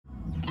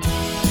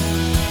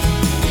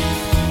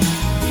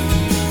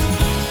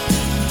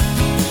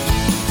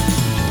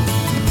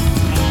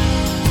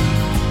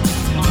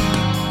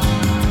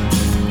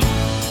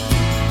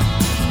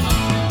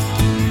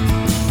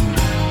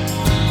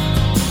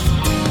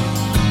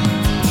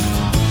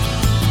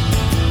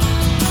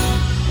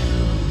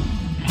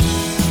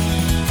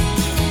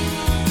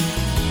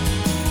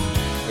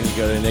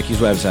Niki's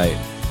website,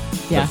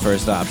 Yeah. the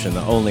first option,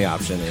 the only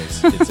option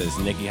is it says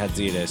Niki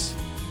Hatzidis,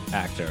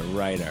 actor,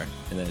 writer,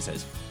 and then it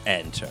says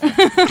enter.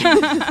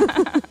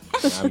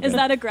 Is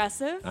that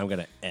aggressive? I'm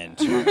gonna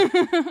enter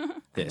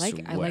this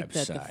website. I like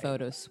that the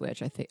photo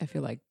switch. I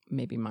feel like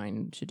maybe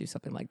mine should do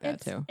something like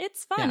that too.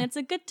 It's fun. Yeah. It's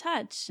a good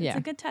touch. Yeah. It's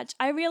a good touch.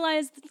 I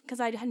realized, because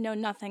I know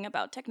nothing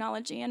about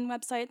technology and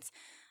websites,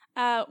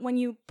 when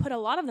you put a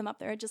lot of them up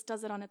there, it just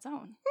does it on its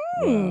own.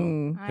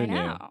 Whoa. I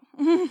know.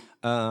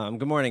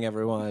 Good morning,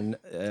 everyone.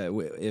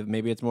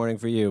 Maybe it's morning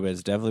for you, but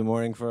it's definitely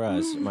morning for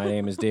us. My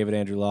name is David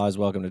Andrew Laws.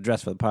 Welcome to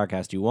Dress for the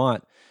Podcast You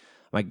Want.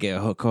 My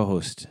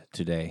co-host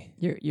today.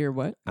 You're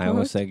what? I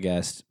almost said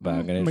guest, but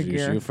I'm going to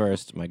introduce you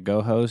first. My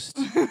co-host.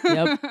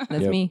 Yep,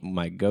 that's me.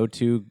 My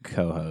go-to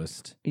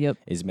co-host. Yep.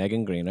 Is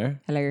Megan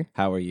Greener. Hello.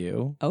 How are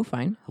you? Oh,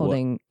 fine.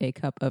 Holding a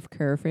cup of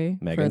coffee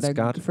Megan's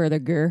got for the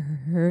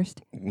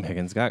Gerhurst.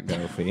 Megan's got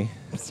Goofy.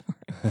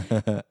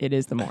 Sorry. It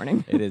is the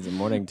morning. It is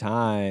morning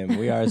time.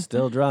 We are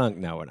still drunk.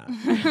 No, we're not.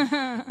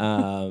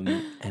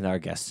 And our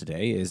guest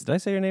today is, did I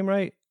say your name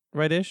right?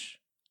 Right-ish?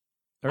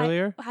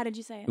 Earlier? How did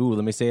you say it? Ooh,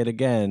 let me say it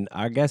again.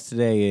 Our guest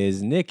today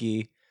is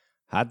Niki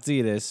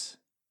Hatzidis.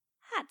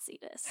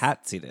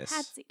 Hatzidis.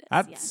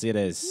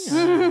 Hatzidis.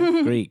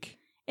 Yeah. Greek.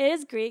 It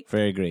is Greek.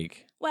 Very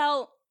Greek.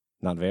 Well,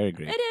 Not very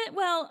Greek. it is.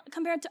 Well,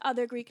 compared to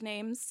other Greek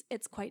names,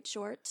 it's quite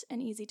short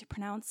and easy to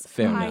pronounce.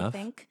 Fair I enough.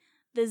 think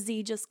the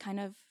Z just kind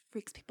of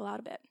freaks people out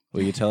a bit.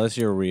 Will you tell us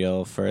your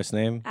real first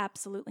name?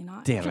 Absolutely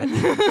not. Damn it.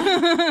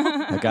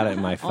 I got it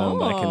in my phone,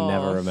 but I can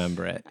never Oh.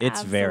 remember it.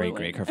 It's very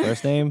Absolutely. Greek. Her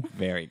first name,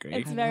 very Greek.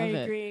 It's I very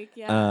love it. Greek.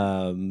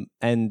 Yeah.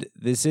 And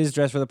this is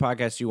Dress for the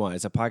Podcast You Want.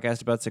 It's a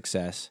podcast about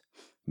success.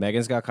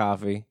 Megan's got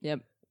coffee.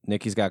 Yep.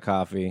 Nikki's got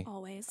coffee.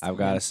 Always. I've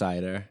got a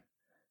cider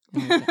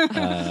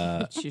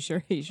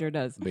He sure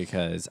does.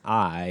 because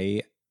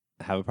I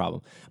have a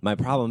problem. My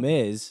problem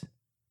is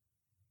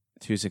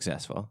too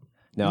successful.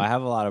 No, I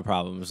have a lot of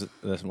problems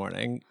this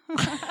morning.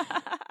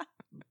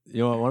 You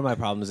know what? One of my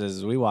problems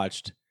is we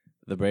watched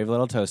The Brave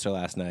Little Toaster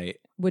last night.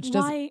 Which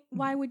does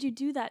Why would you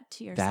do that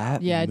to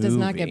yourself? That it does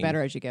not get movie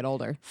better as you get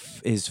older.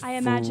 Is I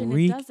imagine it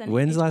freak. doesn't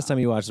When's age the last well. time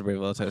you watched The Brave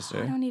Little I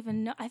Toaster? don't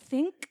even know. I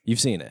think. You've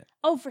seen it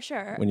Oh, for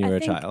sure. when you were I a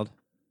think child.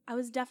 I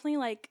was definitely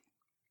like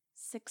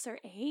 6 or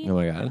 8. Oh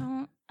my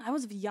God. I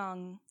was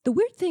young. The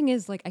weird thing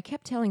is, like, I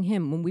kept telling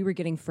him when we were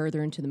getting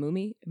further into the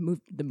movie,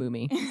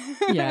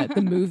 yeah,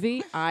 the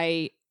movie,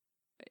 I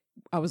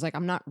was like,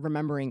 I'm not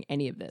remembering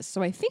any of this.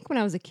 So I think when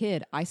I was a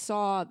kid, I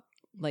saw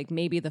like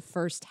maybe the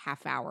first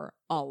half hour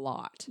a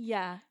lot.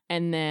 Yeah.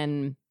 And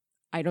then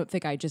I don't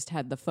think I just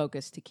had the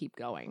focus to keep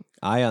going.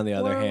 I, on the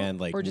other Or-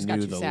 hand, like or just knew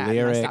got too the sad and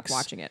I stopped lyrics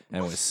watching it.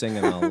 and was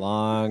singing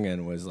along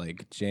and was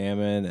like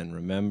jamming and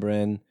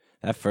remembering.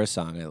 That first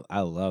song,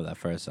 I love that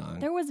first song.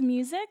 There was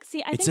music.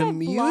 See, I It's think a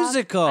I blocked-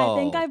 musical. I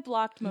think I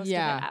blocked most of it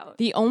out.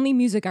 The only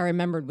music I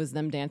remembered was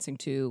them dancing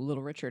to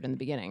Little Richard in the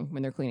beginning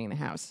when they're cleaning the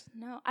house.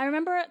 No, I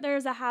remember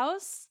there's a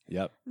house.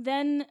 Yep.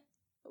 Then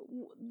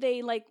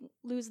they like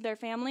lose their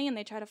family and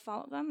they try to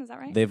follow them. Is that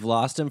right? They've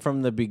lost him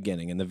from the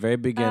beginning. In the very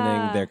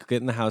beginning, they're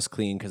getting the house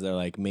clean because they're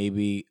like,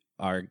 maybe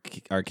our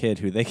kid,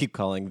 who they keep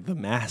calling the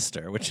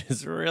master, which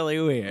is really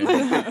weird.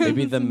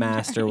 Maybe the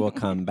master will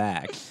come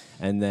back.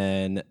 And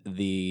then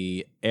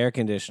the air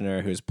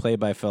conditioner, who's played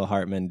by Phil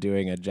Hartman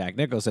doing a Jack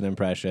Nicholson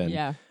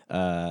impression,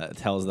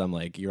 tells them,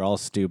 like, you're all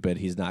stupid.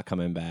 He's not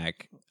coming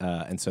back.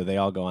 And so they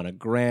all go on a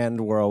grand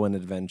whirlwind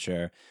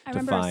adventure I to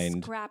remember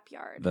find a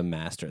scrapyard. the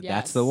master. Yes.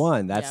 That's the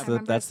one. Yeah. That's I the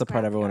remember that's the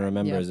part everyone Scrapyard.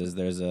 remembers. Is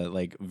there's a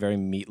like very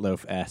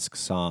Meatloaf-esque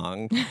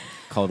song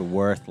called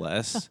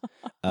 "Worthless,"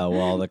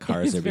 while the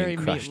cars It's are being very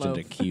crushed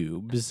into Meatloaf.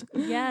 cubes.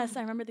 Yes,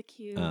 I remember the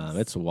cubes.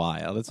 It's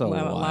wild. It's a A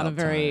wild lot of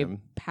very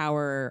time.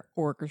 power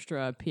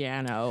orchestra,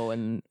 piano,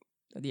 and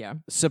yeah.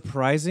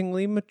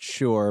 Surprisingly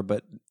mature,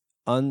 but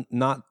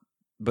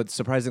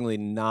surprisingly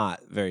not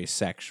very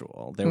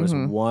sexual. There was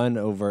one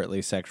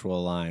overtly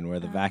sexual line where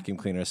the vacuum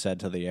cleaner said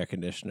to the air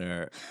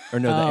conditioner,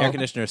 the air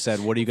conditioner said,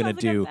 "What are you gonna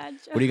Sounds like a do? bad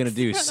What are you gonna joke.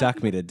 do?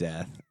 Suck me to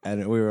death?"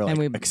 And we were like,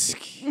 we-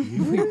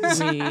 "Excuse."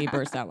 we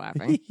burst out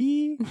laughing.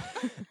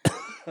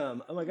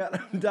 Oh my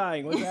God, I'm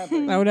dying. What's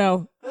happening? Oh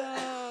no.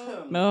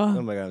 Oh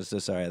No. my God, I'm so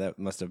sorry. That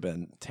must have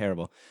been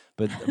terrible.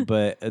 But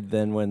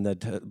then when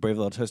the Brave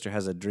Little Toaster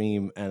has a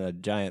dream and a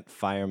giant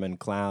fireman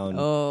clown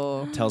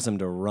Oh. tells him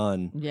to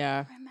run,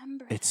 Yeah. I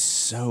remember. it's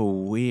so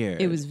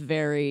weird. It was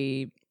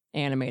very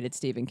animated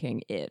Stephen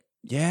King. yeah.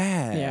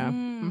 Yeah.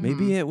 Mm.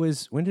 Maybe it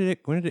was. When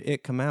did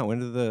it come out? When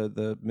did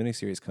the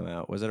miniseries come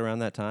out? Was it around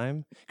that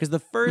time? Because the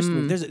first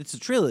movie, it's a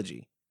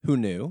trilogy. Who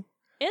knew?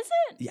 Is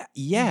it?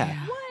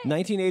 Yeah. What?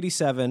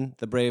 1987,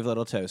 The Brave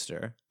Little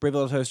Toaster. Brave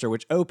Little Toaster,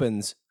 which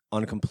opens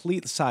on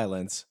complete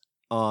silence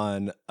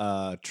on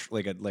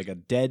like a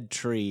dead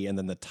tree, and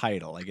then the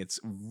title, like, it's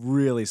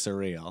really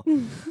surreal.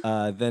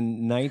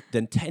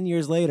 Then 10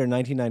 years later,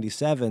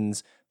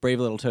 1997's Brave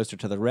Little Toaster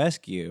to the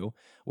Rescue,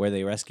 where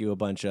they rescue a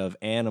bunch of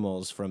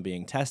animals from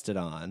being tested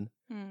on.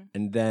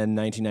 And then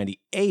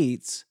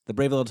 1998's The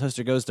Brave Little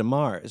Toaster Goes to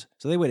Mars.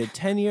 So they waited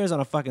 10 years on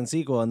a fucking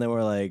sequel, and then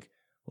we're like,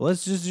 well,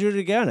 let's just do it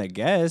again, I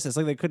guess. It's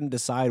like they couldn't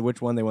decide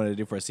which one they wanted to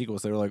do for a sequel,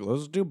 so they were like,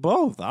 let's do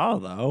both. I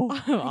don't know. I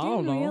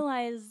didn't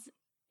realize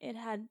it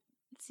had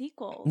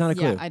sequels. Not a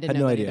clue. Yeah, I didn't had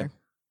know no that idea. either.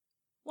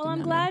 Well, Did I'm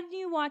not glad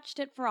you watched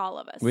it for all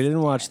of us. We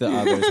didn't watch the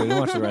others. We didn't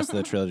watch the rest of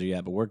the trilogy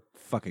yet, but we're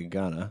fucking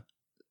gonna.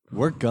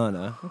 We're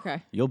gonna.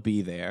 Okay. You'll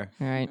be there.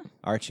 All right.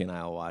 Archie and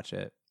I will watch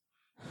it.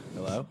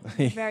 Hello?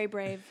 Very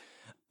brave.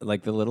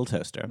 Like the little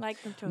toaster.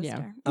 Like the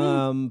toaster.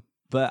 Yeah.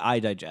 But I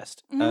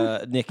digest.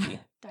 Nikki.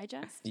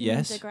 Digest?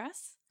 Yes. You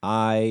digress?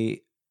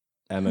 I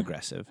am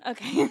aggressive.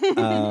 Okay.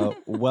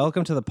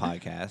 Welcome to the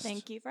podcast.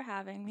 Thank you for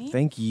having me.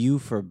 Thank you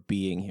for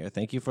being here.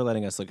 Thank you for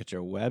letting us look at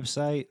your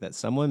website that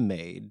someone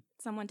made.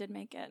 Someone did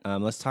make it.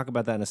 Let's talk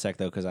about that in a sec,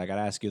 though, because I got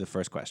to ask you the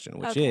first question,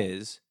 which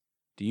is,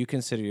 do you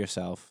consider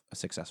yourself a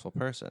successful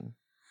person?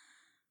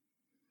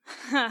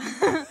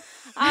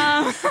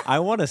 I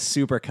want a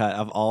supercut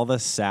of all the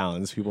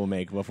sounds people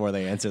make before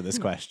they answer this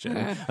question.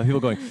 Of people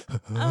going,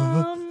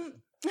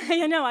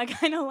 I know, I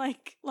kind of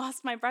like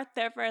lost my breath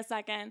there for a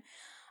second.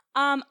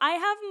 I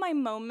have my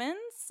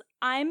moments.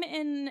 I'm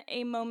in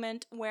a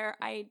moment where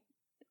I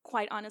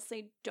quite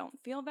honestly don't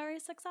feel very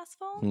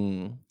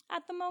successful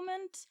at the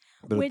moment.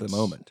 But at the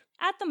moment.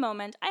 At the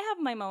moment, I have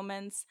my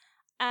moments.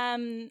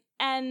 And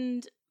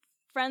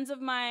friends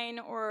of mine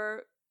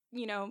or,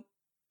 you know,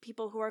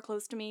 people who are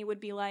close to me would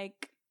be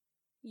like,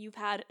 you've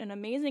had an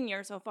amazing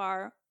year so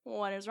far.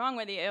 What is wrong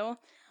with you?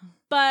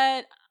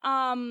 But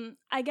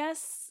I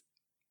guess,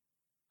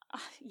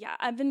 yeah,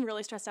 I've been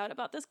really stressed out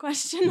about this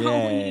question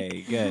all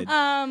week. Yay, good.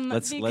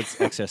 Let's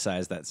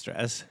exercise that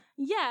stress.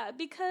 Yeah,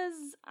 because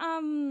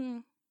I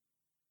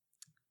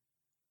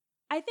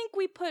think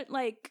we put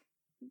like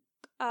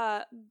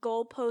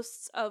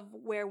goalposts of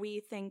where we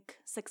think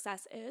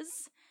success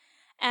is.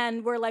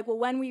 And we're like, well,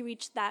 when we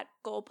reach that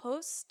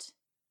goalpost,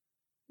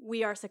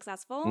 we are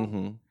successful.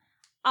 Mm-hmm.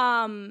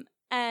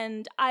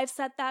 And I've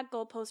set that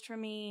goalpost for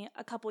me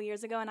a couple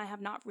years ago, and I have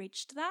not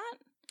reached that.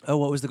 Oh,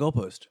 what was the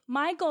goalpost?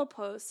 My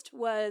goalpost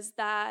was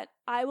that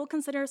I will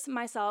consider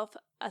myself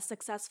a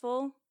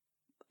successful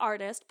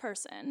artist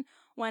person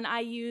when I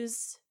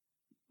use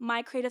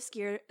my creative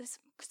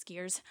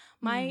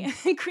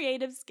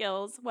creative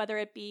skills, whether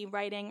it be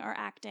writing or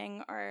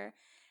acting or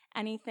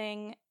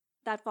anything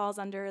that falls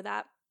under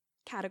that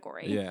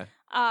category. Yeah.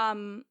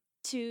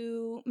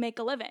 To make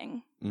a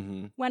living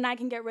when I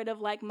can get rid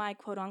of like my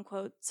quote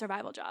unquote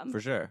survival job. For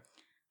sure.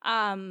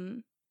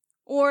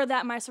 Or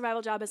that my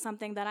survival job is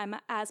something that I'm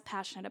as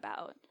passionate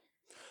about.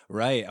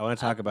 Right. I want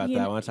to talk about that.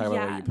 I want to talk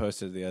about what you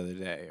posted the other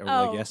day or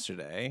like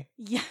yesterday.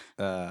 Yeah.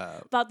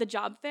 About the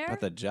job fair?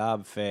 About the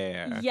job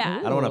fair. Yeah.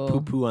 I don't want to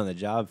poo-poo on the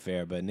job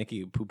fair, but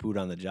Nikki poo-pooed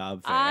on the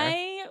job fair.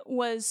 I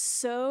was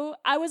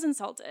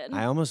insulted.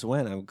 I almost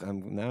went. I'm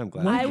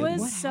glad. I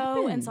was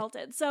so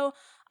insulted. So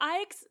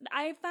I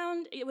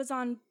found it was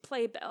on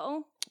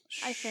Playbill.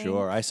 I think.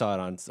 Sure, I saw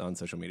it on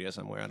social media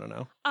somewhere. I don't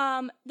know.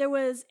 There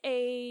was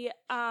a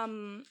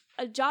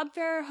job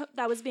fair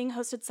that was being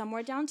hosted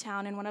somewhere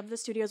downtown in one of the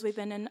studios we've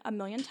been in a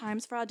million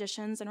times for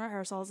auditions and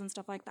rehearsals and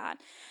stuff like that.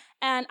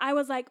 And I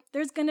was like,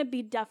 there's gonna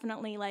be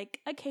definitely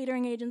like a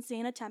catering agency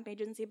and a temp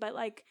agency, but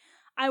like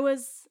I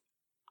was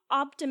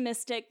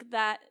optimistic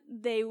that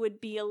they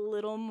would be a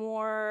little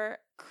more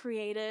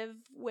creative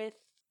with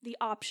the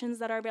options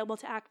that are available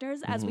to actors,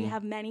 as we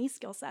have many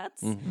skill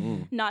sets,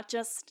 not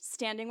just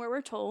standing where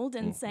we're told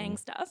and saying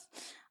stuff.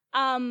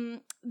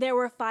 There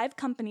were 5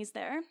 companies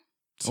there.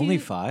 Only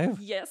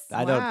 5? Yes.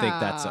 I don't think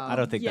that's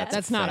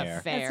that's fair. not a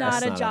fair. It's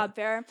not a job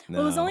fair. No.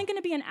 Well, it was only going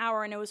to be an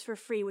hour and it was for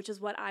free, which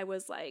is what I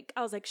was like,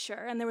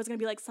 sure. And there was going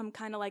to be like some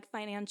kind of like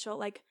financial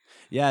that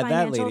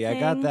lady. thing. I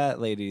got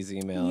that lady's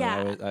email.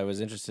 Yeah. I was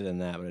interested in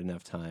that, but I didn't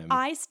have time.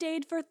 I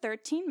stayed for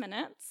 13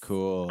 minutes.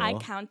 Cool. I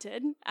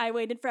counted. I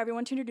waited for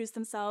everyone to introduce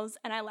themselves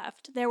and I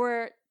left. There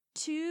were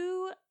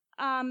 2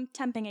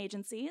 temping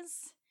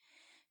agencies,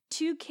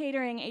 2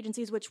 catering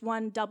agencies, which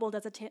one doubled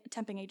as a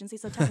temping agency,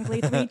 so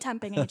technically 3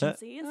 temping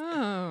agencies.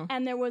 Oh.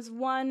 And there was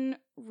 1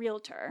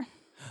 realtor.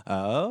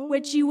 Oh.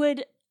 Which you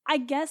would, I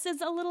guess is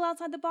a little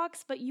outside the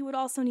box, but you would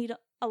also need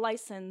a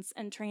license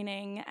and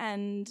training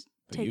and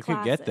take you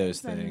classes. could get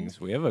those things.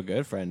 We have a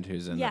good friend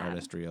who's an Yeah.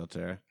 artist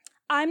realtor.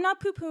 I'm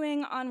not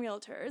poo-pooing on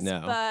realtors,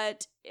 No.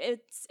 but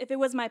if it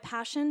was my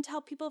passion to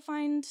help people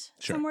find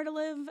Sure. somewhere to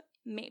live,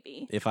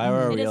 maybe. If I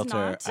were a It is realtor,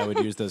 not. I would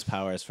use those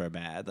powers for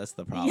bad. That's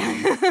the problem.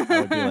 Yeah. I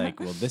would be like,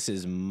 well, this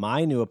is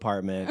my new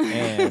apartment,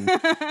 and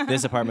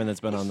this apartment that's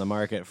been on the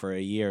market for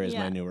a year is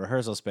my new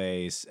rehearsal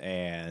space,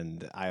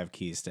 and I have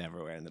keys to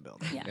everywhere in the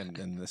building and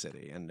in the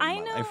city and in I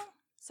my know. life.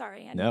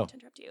 Sorry, I No.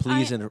 didn't interrupt you.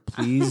 Please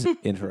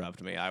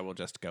interrupt me. I will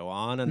just go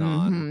on and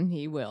on.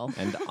 He will.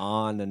 And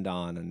on and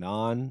on and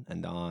on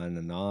and on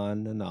and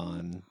on and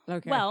on.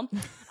 Okay. Well,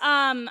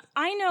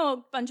 I know a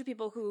bunch of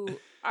people who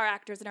are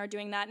actors and are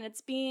doing that, and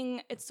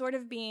it's sort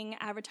of being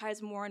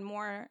advertised more and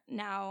more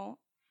now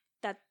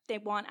that they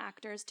want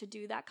actors to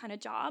do that kind of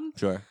job.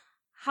 Sure.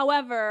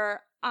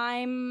 However,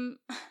 I'm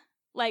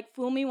like,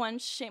 fool me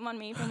once, shame on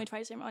me, fool me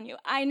twice, shame on you.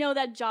 I know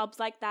that jobs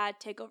like that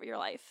take over your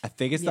life. I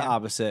think it's the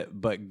opposite,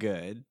 but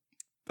good.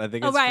 I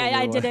think Oh it's right, I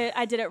Formula did One. it.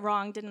 I did it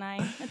wrong, didn't I?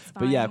 It's fine.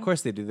 But yeah, of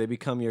course they do. They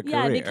become your career.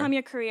 Yeah, become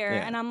your career,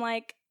 Yeah. and I'm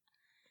like,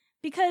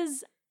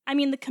 because I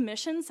mean the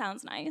commission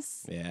sounds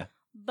nice, Yeah.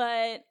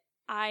 but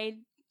I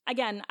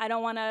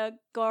don't want to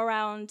go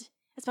around,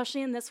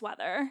 especially in this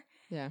weather,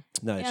 Yeah.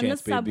 Not a in the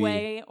chance, baby.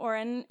 subway or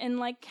in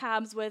like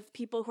cabs with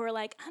people who are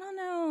like, I don't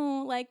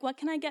know, like what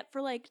can I get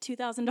for like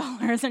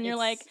 $2,000, and you're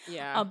like,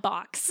 a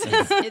box.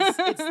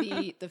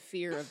 It's the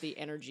fear of the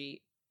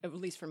energy, at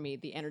least for me,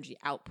 the energy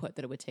output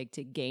that it would take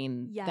to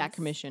gain Yes. that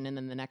commission, and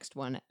then the next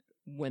one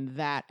when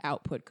that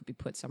output could be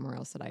put somewhere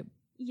else that I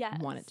Yes.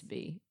 want it to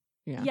be.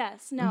 Yeah.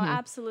 Yes, no, Mhm.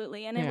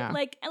 absolutely. And it, Yeah.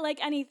 like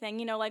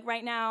anything, like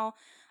right now,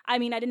 I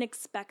mean, I didn't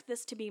expect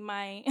this to be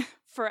my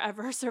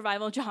forever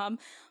survival job,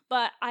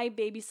 but I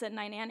babysit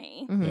my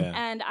nanny. Mhm. Yeah.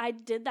 And I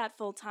did that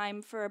full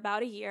time for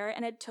about a year,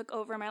 and it took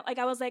over my,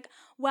 I was like,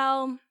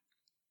 well,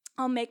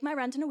 I'll make my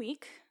rent in a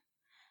week,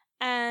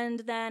 and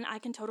then I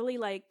can totally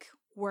like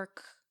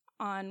work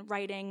on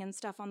writing and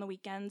stuff on the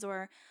weekends,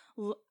 or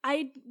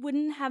I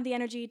wouldn't have the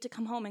energy to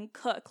come home and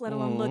cook, let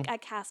alone look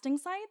at casting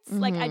sites.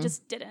 Like I Mhm.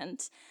 just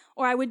didn't.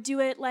 Or I would do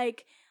it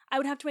like I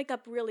would have to wake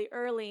up really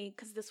early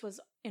because this was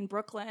in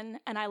Brooklyn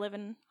and I live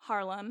in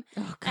Harlem.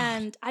 Oh, God.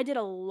 And I did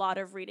a lot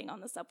of reading on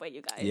the subway,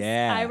 you guys.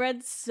 Yeah. I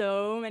read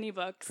so many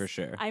books. For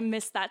sure. I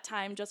missed that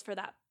time just for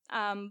that.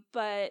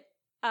 But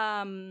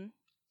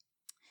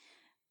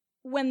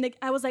when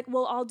I was like,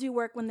 well, I'll do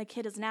work when the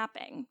kid is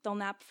napping. They'll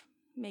nap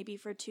maybe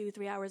for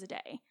 2-3 hours a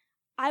day.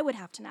 I would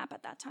have to nap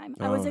at that time.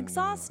 I was Oh,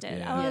 exhausted.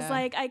 yeah. I was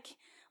Yeah.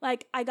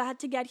 like, I got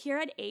to get here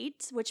at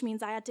 8, which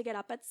means I had to get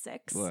up at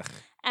 6. Ugh.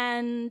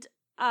 And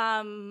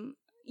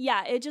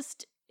yeah,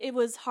 it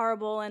was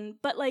horrible. And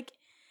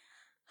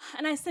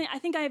I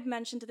think I've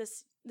mentioned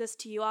this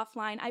to you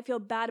offline. I feel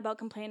bad about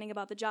complaining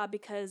about the job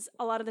because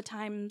a lot of the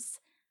times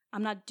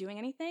I'm not doing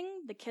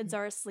anything. The kids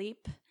are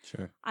asleep.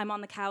 Sure. I'm on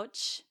the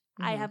couch.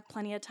 I Mhm. have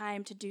plenty of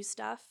time to do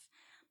stuff.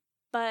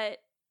 But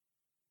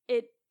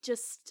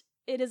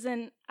it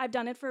isn't, I've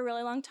done it for a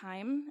really long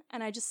time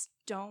and I just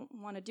don't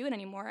want to do it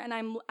anymore. And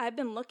I've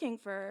been looking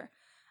for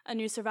a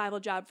new survival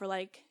job for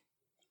like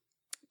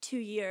 2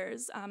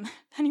 years. If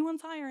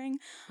anyone's hiring.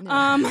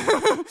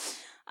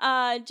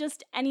 Yeah.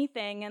 Just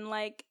anything. And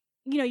like,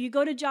 you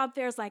go to job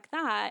fairs like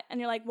that and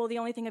you're like, well, the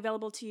only thing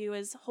available to you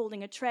is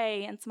holding a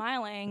tray and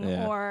smiling,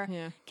 Yeah. or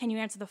Yeah. can you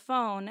answer the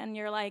phone? And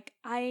you're like,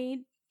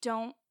 I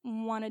don't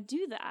want to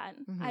do that.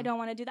 Mhm. I don't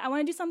want to do that. I want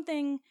to do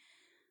something,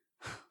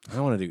 I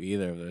don't want to do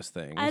either of those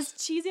things. as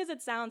cheesy as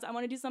it sounds, I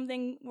want to do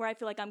something where I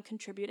feel like I'm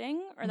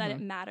contributing, or that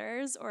it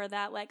matters, or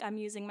that like I'm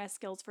using my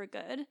skills for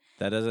good.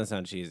 That doesn't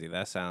sound cheesy.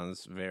 That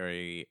sounds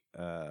very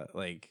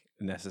like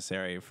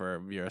necessary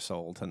for your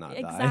soul to not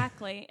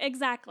die.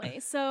 Exactly.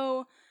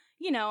 So,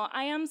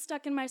 I am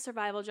stuck in my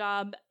survival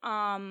job.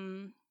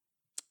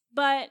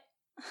 But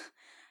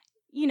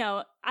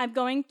I'm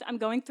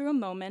going through a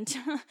moment.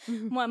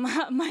 One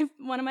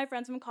of my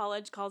friends from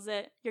college calls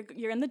it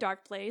you're in the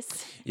dark place.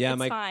 Yeah,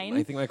 it's fine.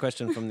 I think my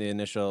question from the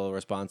initial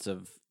response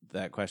of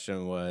that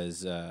question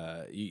was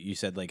you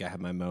said like I have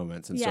my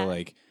moments, and Yeah. so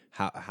like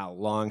how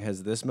long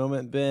has this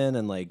moment been,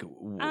 and like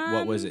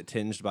what was it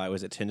tinged by?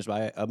 Was it tinged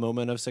by a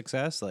moment of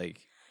success?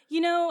 Like,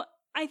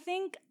 I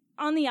think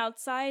on the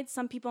outside,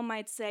 some people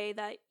might say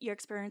that you're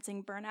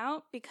experiencing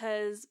burnout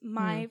because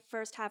my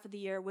first half of the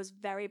year was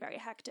very, very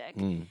hectic.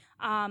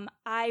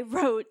 I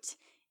wrote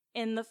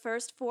in the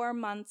first 4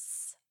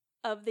 months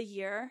of the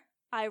year,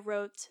 I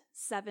wrote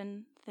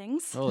 7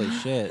 things. holy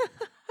shit.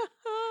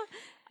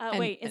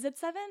 Wait, is it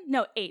 7?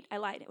 No, 8. I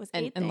lied. It was 8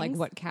 things. And like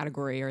what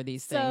category are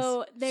these things?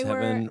 So they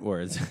 7 were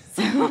words.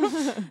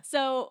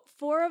 So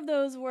 4 of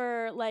those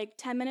were like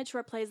 10-minute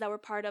short plays that were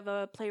part of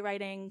a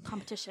playwriting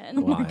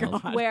competition.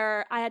 Wild.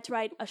 Where I had to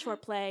write a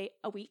short play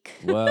a week.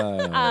 Whoa.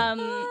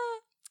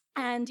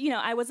 And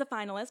I was a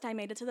finalist. I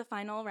made it to the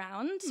final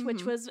round,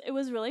 which was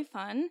really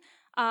fun.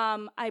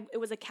 It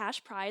was a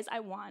cash prize. I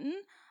won.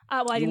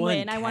 Well, I You didn't won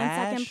win. I won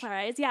second cash?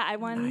 prize. Yeah, I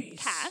won Nice.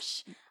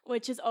 cash,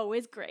 which is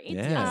always great.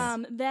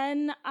 Yes.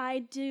 Then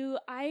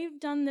I've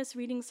done this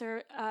reading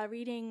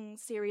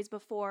series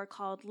before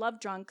called Love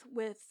Drunk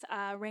with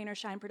Rain or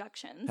Shine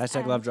Productions. Hashtag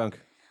And love drunk.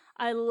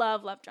 I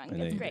love Love Drunk. I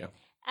know It's you great. do.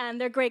 And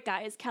they're great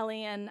guys.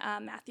 Kelly and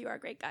Matthew are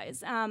great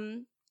guys.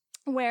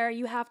 Where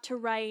you have to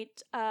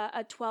write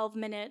a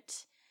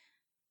 12-minute,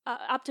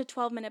 up to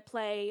 12-minute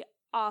play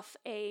off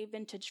a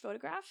vintage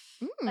photograph,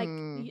 like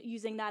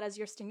using that as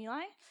your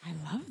stimuli. I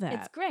love that.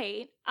 It's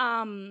great.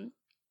 And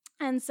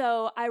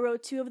so I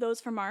wrote 2 of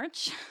those for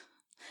March.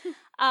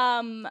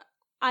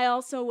 I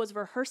also was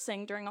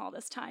rehearsing during all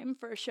this time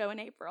for a show in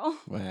April.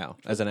 Wow.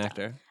 As an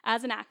actor.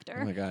 As an actor.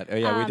 Oh my God. Oh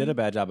yeah, we did a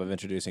bad job of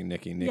introducing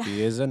Niki. Niki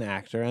is an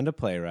actor and a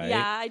playwright.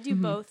 Yeah, I do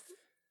both.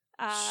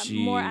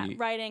 More She-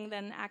 writing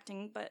than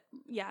acting, but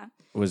yeah.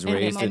 Was and,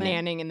 raised and in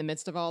nanning in the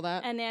midst of all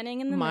that. And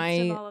nanning in the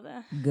midst of all of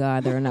the...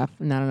 God, there are not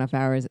enough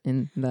hours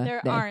in the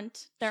There day.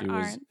 aren't.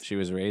 She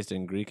was raised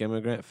in Greek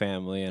immigrant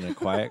family in a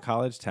quiet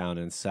college town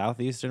in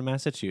southeastern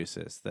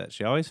Massachusetts that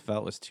she always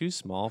felt was too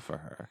small for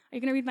her. Are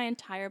you going to read my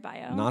entire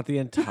bio? Not the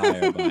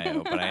entire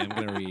bio, but I am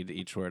going to read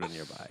each word in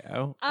your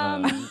bio.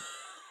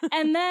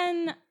 And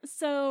then,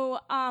 so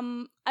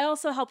I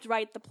also helped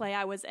write the play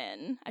I was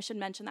in. I should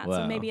mention that. Wow.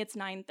 So maybe it's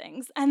 9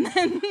 things. And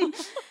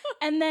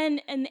then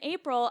in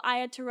April, I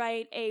had to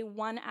write a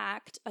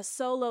 1-act, a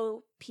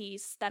solo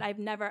piece that I've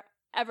never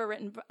ever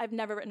written. I've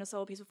never written a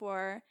solo piece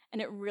before,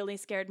 and it really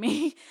scared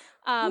me.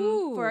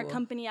 For a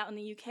company out in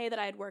the UK that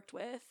I had worked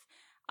with,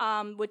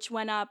 which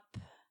went up,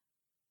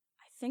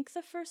 I think,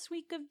 the first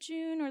week of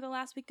June or the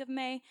last week of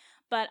May.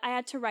 But I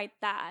had to write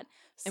that.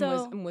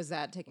 So And was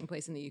that taking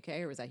place in the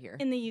UK or was that here?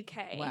 in the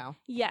UK. Wow.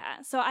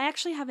 Yeah. So I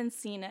actually haven't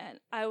seen it.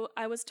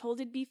 I was told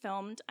it'd be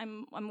filmed.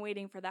 I'm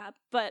waiting for that.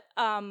 But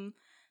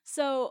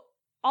so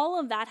all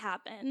of that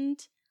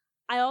happened.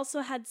 I also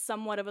had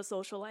somewhat of a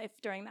social life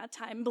during that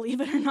time, believe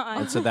it or not.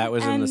 And so that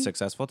was in the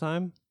successful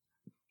time?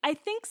 I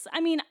think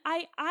I mean,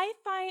 I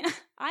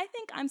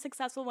think I'm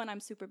successful when I'm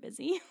super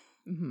busy.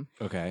 Mm-hmm.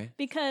 Okay.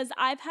 Because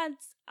I've had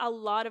a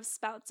lot of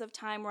spouts of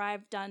time where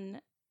I've done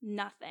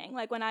nothing.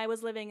 Like when I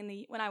was living in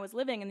the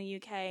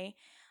UK,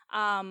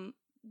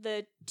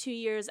 the 2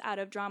 years out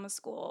of drama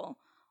school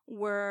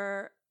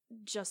were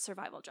just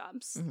survival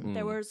jobs. Mm-hmm.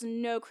 There was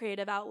no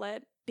creative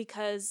outlet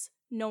because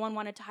no one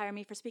wanted to hire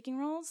me for speaking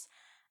roles,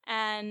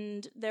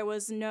 and there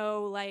was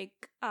no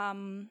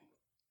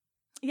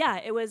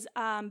it was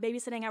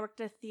babysitting. I worked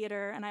at a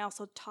theater, and I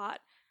also taught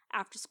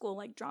after school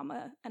like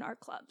drama and art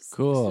clubs.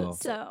 Cool.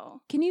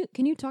 So Can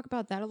you talk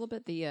about that a little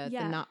bit? The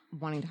not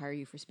wanting to hire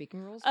you for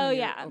speaking roles. Oh, when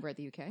you're yeah. over at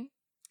the UK.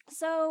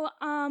 So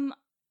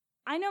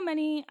I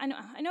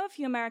know a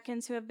few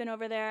Americans who have been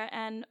over there,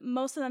 and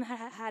most of them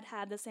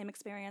had the same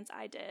experience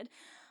I did.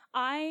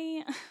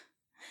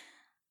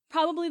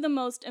 Probably the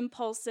most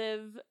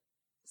impulsive,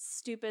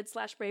 stupid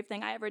 / brave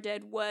thing I ever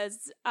did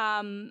was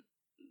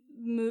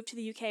move to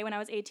the UK when I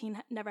was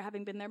 18, never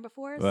having been there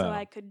before, so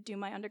I could do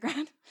my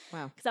undergrad.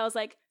 Wow. Because I was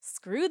like,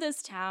 screw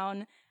this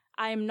town.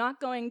 I am not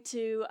going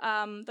to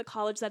the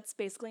college that's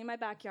basically in my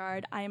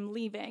backyard. I am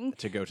leaving.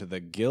 To go to the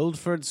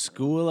Guildford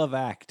School of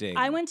Acting.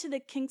 I went to the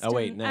Kingston. Oh,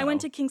 wait, no. I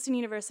went to Kingston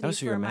University Oh, so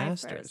for you're a my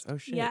master's. first. Oh,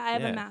 shit. Yeah, I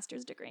have a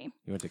master's degree.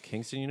 You went to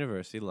Kingston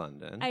University,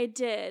 London. I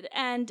did,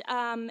 and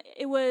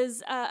it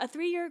was a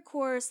 3-year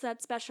course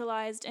that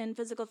specialized in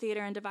physical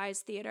theater and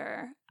devised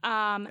theater.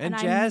 And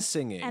jazz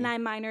singing. And I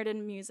minored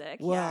in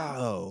music.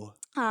 Wow.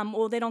 Yeah.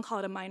 Well, they don't call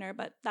it a minor,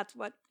 but that's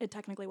what it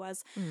technically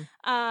was.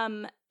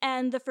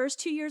 And the first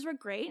 2 years were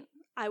great.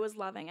 I was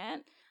loving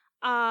it.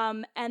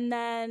 And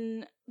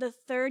then the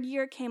 3rd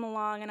year came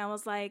along, and I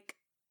was like,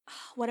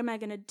 what am I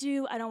going to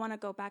do? I don't want to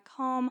go back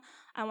home.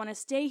 I want to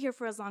stay here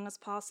for as long as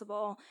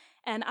possible.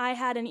 And I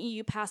had an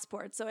EU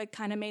passport, so it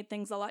kind of made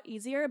things a lot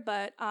easier.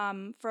 But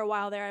for a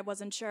while there, I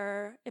wasn't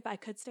sure if I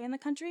could stay in the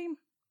country.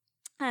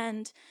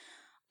 And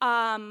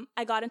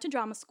I got into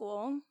drama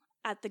school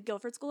at the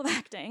Guildford School of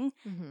Acting.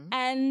 Mm-hmm.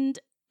 And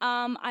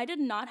I did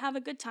not have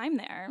a good time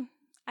there.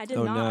 I did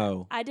not.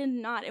 No. I did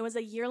not. It was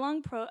a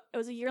year-long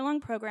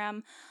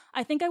program.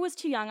 I think I was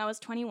too young. I was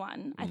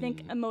 21. I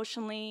think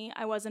emotionally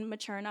I wasn't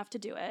mature enough to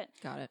do it.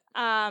 Got it.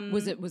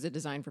 Was it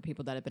designed for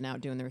people that had been out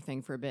doing their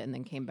thing for a bit and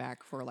then came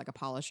back for like a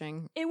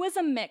polishing? It was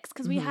a mix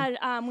because we had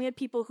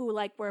people who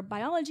like were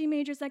biology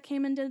majors that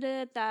came and did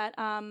it. That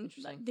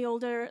the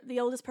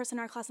oldest person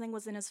in our class I think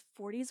was in his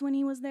 40s when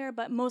he was there,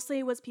 but mostly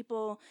it was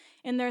people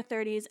in their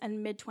 30s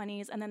and mid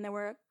 20s, and then there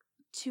were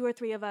 2 or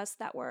 3 of us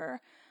that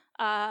were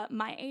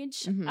my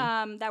age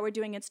that were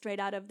doing it straight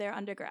out of their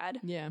undergrad.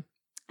 Yeah.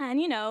 And,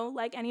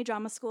 like any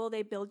drama school,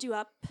 they build you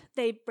up.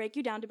 They break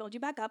you down to build you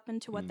back up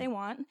into what they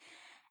want.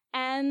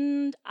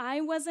 And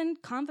I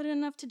wasn't confident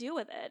enough to deal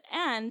with it.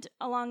 And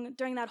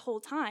during that whole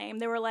time,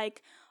 they were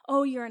like,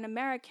 oh, you're an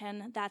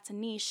American. That's a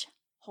niche.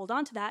 Hold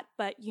on to that.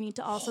 But you need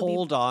to also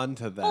Hold on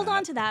to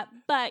that.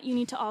 But you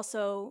need to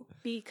also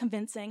be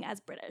convincing as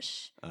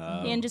British.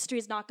 The industry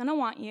is not going to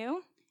want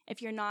you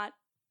if you're not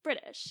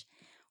British.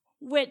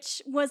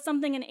 Which was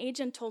something an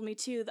agent told me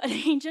too. An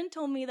agent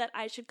told me that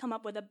I should come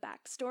up with a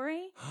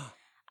backstory.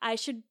 I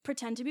should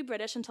pretend to be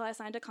British until I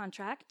signed a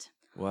contract.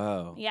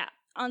 Wow. Yeah.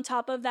 On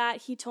top of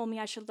that, he told me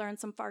I should learn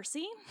some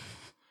Farsi.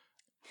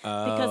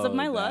 Because of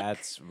my look.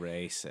 That's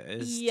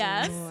racist.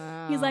 Yes.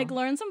 Wow. He's like,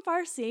 learn some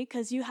Farsi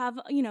because you have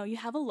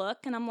a look.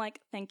 And I'm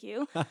like, thank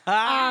you.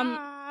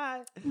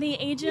 The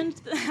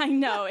agent, I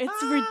know,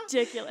 it's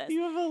ridiculous.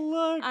 You have a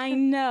look. I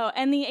know.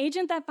 And the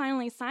agent that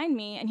finally signed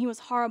me, and he was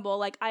horrible.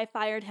 Like, I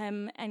fired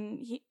him,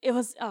 and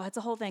it's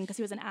a whole thing because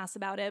he was an ass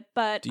about it.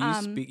 But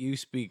you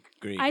speak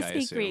Greek? I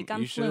speak Greek.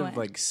 I'm you should fluent.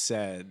 have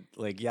said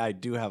yeah, I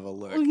do have a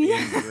look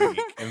Yeah. in Greek.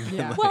 And been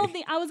Yeah. Well,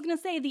 I was gonna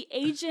say the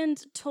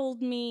agent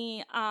told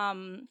me,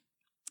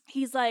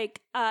 he's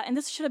like, and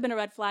this should have been a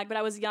red flag, but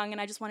I was young and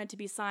I just wanted to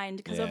be signed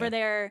because over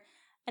there,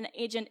 an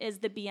agent is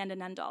the be end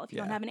and end all. If you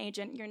don't have an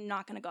agent, you're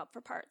not going to go up for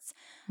parts.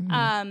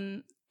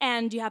 And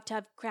you have to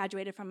have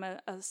graduated from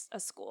a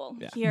school.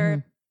 Yeah.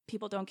 Here,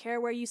 people don't care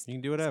where you can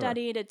do whatever.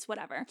 studied. It's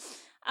whatever.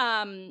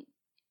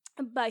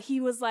 But he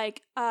was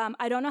like,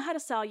 I don't know how to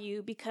sell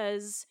you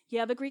because you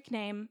have a Greek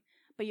name,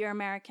 but you're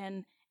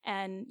American,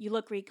 and you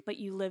look Greek, but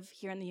you live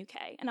here in the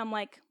UK. And I'm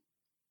like,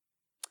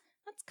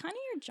 that's kind of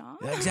your job.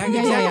 Exactly.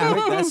 Yeah.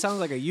 Right? That sounds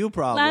like a you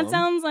problem. That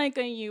sounds like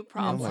a you Oh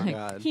problem. my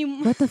God.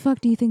 What the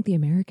fuck do you think the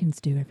Americans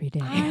do every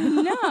day? I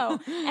know.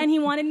 And he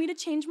wanted me to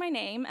change my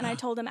name, and I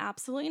told him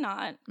absolutely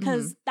not,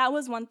 because that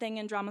was one thing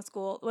in drama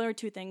school. Well, there were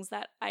two things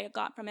that I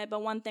got from it,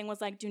 but one thing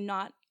was like, do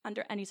not,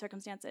 under any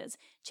circumstances,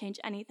 change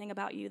anything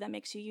about you that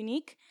makes you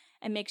unique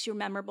and makes you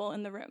memorable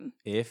in the room.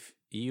 If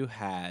you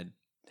had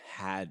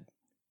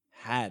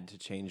to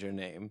change your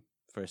name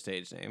for a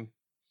stage name,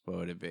 what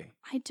would it be?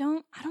 I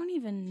don't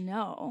even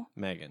know.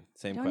 Megan,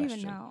 same I don't question.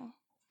 even know.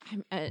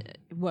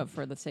 What,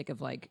 for the sake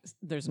of like,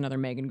 there's another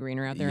Megan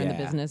Greener out there in the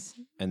business?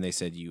 And they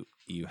said you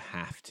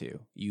have to.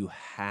 You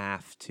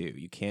have to.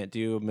 You can't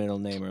do a middle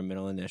name or a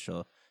middle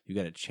initial. You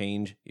got to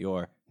change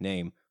your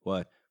name.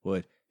 What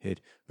would it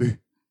be?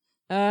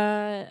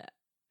 I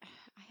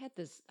had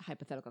this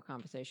hypothetical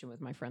conversation with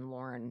my friend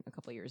Lauren a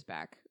couple of years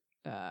back.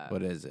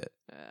 What is it?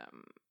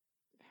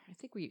 I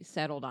think we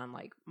settled on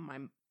like my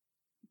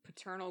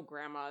paternal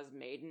grandma's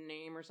maiden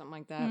name or something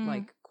like that,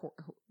 like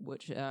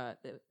which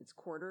it's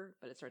quarter,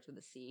 but it starts with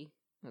a C.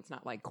 It's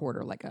not like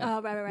quarter, like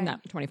a right.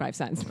 not 25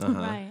 cents.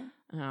 Right.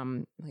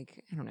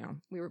 Like I don't know.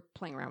 We were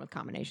playing around with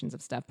combinations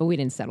of stuff, but we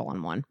didn't settle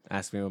on one.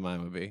 Ask me what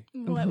mine would be.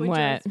 What would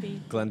yours be?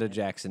 Glenda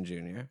Jackson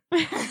Jr.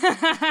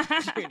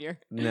 Junior.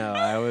 No,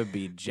 I would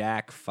be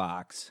Jack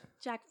Fox.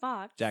 Jack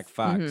Fox. Jack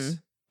Fox.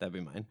 That'd be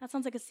mine. That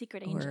sounds like a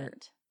secret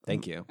agent.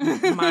 Thank you.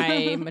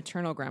 My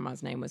maternal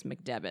grandma's name was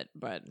McDevitt,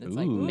 but it's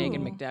like Ooh.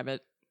 Megan McDevitt.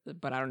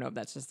 But I don't know if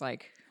that's just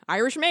like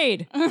Irish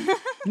maid.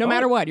 No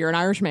matter what, you're an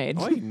Irish maid.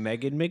 Oh,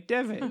 Megan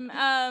McDevitt.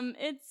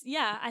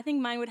 I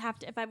think mine would have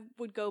to, if I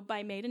would go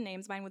by maiden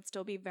names, mine would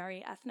still be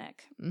very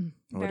ethnic. What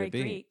would Very it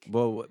be? Greek.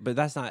 Well, but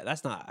that's not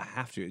a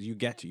have to. You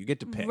get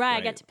to pick. Right,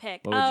 I get to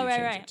pick. What would you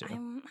change right. it to? I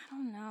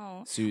don't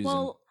know.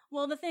 Susan.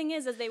 Well, the thing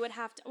is they would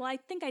have to. Well, I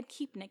think I'd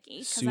keep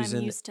Niki because Susan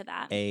I'm used to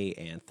that. A.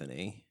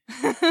 Anthony.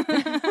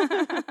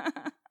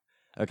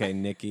 Okay,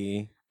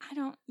 Niki. I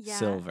don't. Yeah.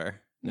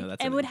 Silver. No,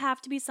 that's It would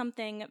have to be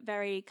something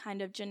very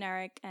kind of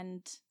generic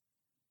and,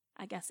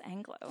 I guess,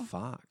 Anglo.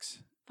 Fox.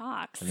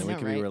 Fox. And then we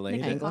could be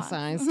related.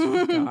 Anglicized.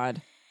 Oh,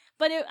 God.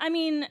 But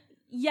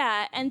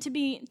yeah, and to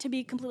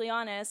be completely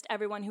honest,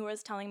 everyone who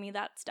was telling me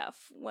that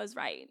stuff was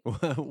right.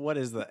 What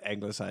is the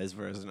anglicized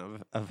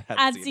version of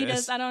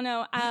Hatzidis, I don't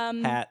know.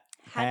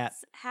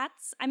 Hats.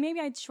 Maybe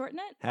I'd shorten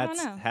it. I don't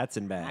know. Hats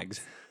and bags.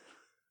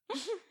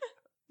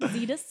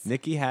 Hatzidis.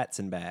 Niki hats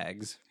and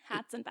bags.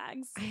 Hats and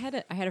bags. I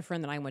had a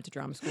friend that I went to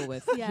drama school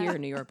with Yeah. here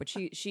in New York, but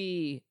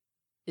she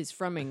is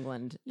from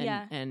England and,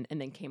 Yeah. and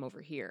then came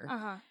over here.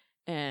 Uh-huh.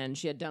 And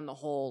she had done the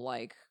whole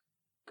like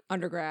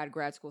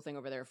grad school thing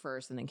over there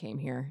first and then came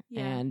here.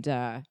 Yeah.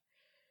 And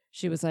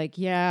she was like,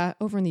 yeah,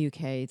 over in the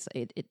UK,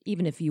 it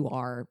even if you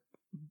are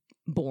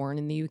born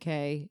in the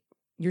UK,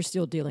 you're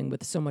still dealing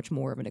with so much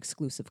more of an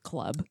exclusive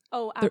club.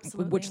 Oh,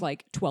 absolutely. Which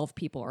like 12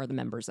 people are the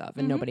members of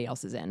and nobody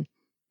else is in.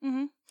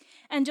 Mm-hmm.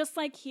 And just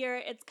like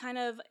here,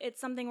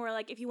 it's something where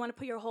like if you want to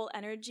put your whole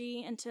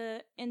energy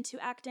into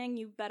acting,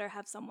 you better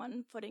have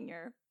someone footing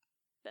your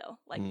bill,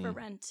 like for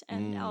rent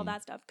and all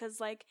that stuff.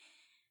 Because like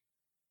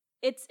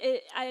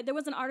there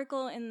was an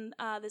article in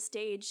The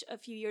Stage a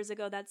few years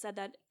ago that said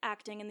that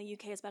acting in the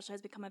UK especially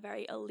has become a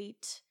very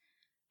elite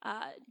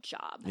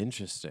job.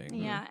 Interesting.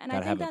 Yeah, and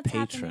Gotta I think have a that's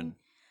patron. happening.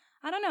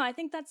 I don't know. I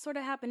think that's sort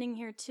of happening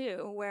here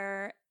too,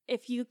 where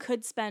if you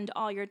could spend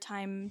all your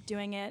time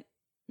doing it,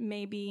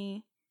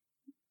 maybe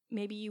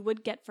you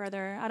would get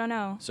further. I don't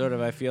know. Sort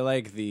of. I feel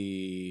like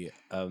the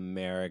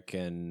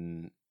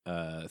American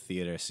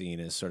theater scene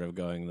is sort of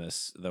going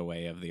the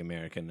way of the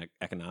American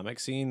economic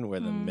scene,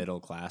 where the middle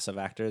class of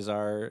actors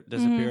are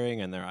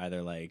disappearing, and they're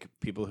either like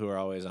people who are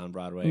always on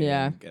Broadway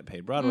and get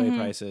paid Broadway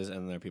prices,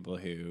 and there are people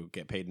who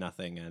get paid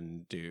nothing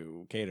and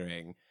do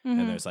catering,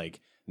 and there's like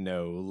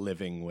no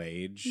living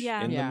wage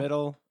in the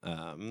middle.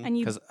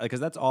 Because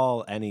that's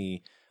all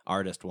any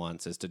artist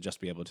wants, is to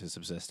just be able to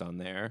subsist on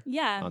their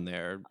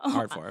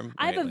art form.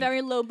 I have a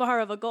very low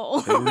bar of a goal.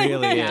 It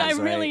really is. I right?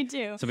 really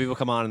do. So people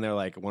come on and they're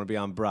like, I want to be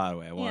on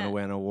Broadway. I want to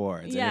win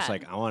awards. And it's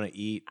like, I want to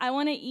eat. I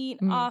want to eat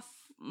off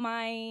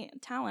my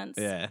talents.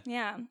 Yeah.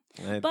 Yeah.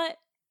 But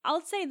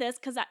I'll say this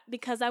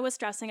because I was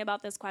stressing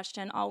about this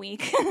question all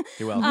week.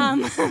 You're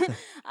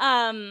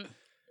welcome.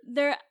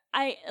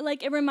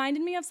 It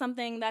reminded me of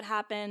something that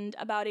happened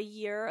about a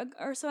year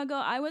or so ago.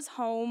 I was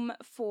home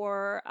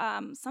for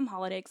some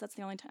holiday, because that's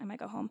the only time I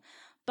go home.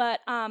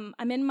 But I'm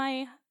in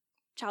my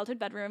childhood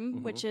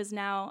bedroom, which is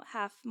now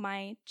half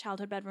my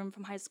childhood bedroom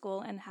from high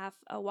school and half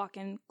a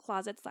walk-in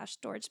closet /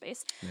 storage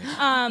space.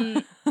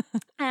 Nice.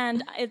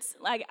 And it's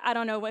like, I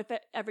don't know if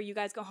ever you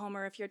guys go home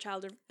or if your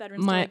childhood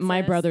bedroom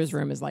My brother's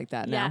room is like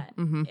that now.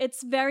 Yeah,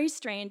 it's very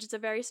strange. It's a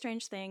very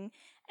strange thing.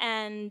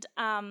 And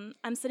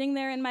I'm sitting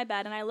there in my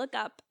bed and I look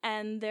up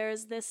and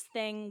there's this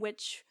thing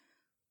which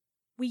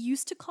we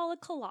used to call a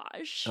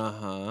collage,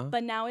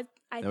 but now I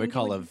think we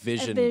call a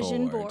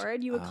vision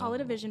board. You would call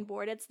it a vision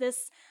board. It's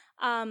this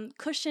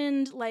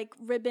cushioned like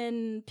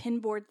ribbon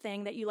pinboard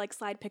thing that you like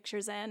slide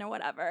pictures in or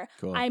whatever.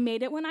 Cool. I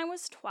made it when I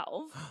was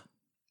 12.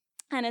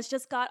 And it's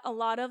just got a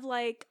lot of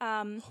like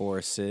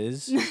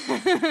horses.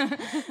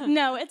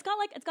 No, it's got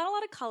a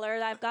lot of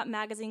color. I've got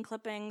magazine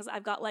clippings.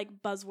 I've got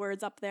like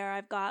buzzwords up there.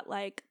 I've got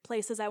like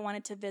places I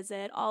wanted to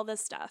visit, all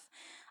this stuff.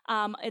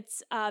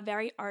 It's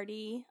very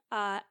arty.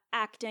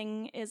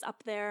 Acting is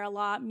up there a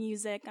lot,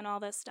 music and all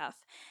this stuff.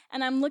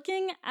 And I'm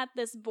looking at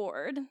this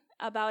board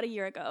about a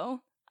year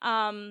ago,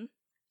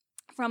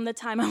 from the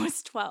time I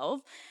was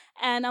 12,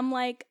 and I'm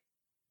like,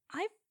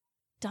 I've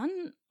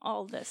done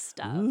all this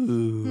stuff.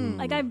 Ooh.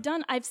 Like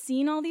I've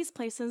seen all these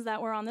places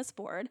that were on this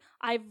board.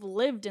 I've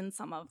lived in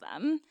some of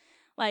them.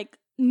 Like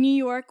New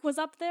York was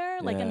up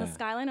there, like in the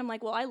skyline. I'm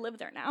like, well, I live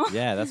there now.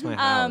 Yeah, that's my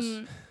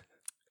house.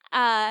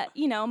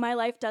 You know, my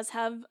life does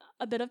have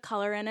a bit of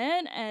color in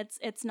it.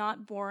 It's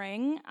not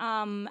boring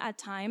at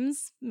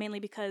times, mainly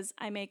because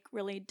I make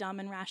really dumb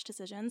and rash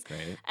decisions.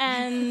 Great.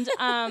 And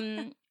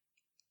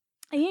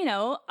you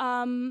know,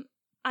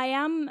 I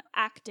am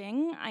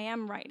acting, I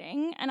am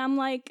writing, and I'm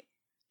like,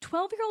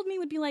 12-year-old me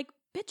would be like,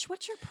 bitch,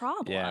 what's your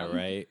problem? Yeah,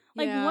 right.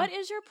 Like, what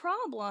is your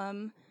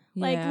problem?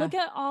 Like, look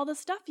at all the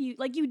stuff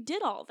you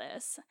did all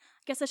this.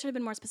 I guess I should have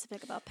been more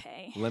specific about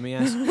pay. Let me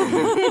ask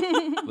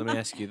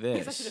you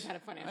this. I should have had a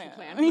financial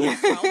plan.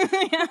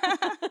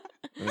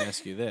 Let me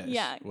ask you this.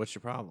 Yeah. What's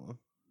your problem?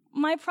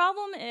 My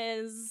problem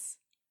is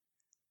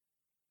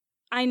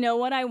I know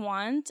what I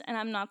want, and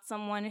I'm not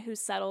someone who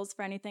settles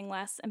for anything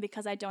less. And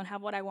because I don't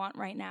have what I want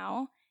right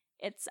now,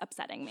 it's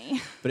upsetting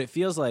me. But it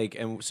feels like,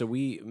 and so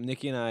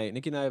Niki and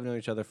I have known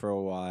each other for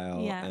a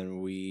while,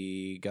 and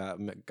we got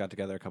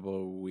together a couple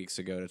of weeks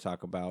ago to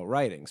talk about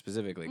writing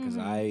specifically, because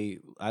I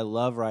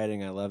love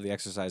writing, I love the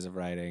exercise of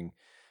writing,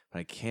 but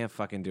I can't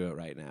fucking do it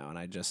right now, and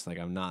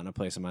I'm not in a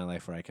place in my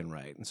life where I can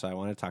write, and so I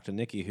want to talk to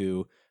Niki,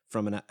 who,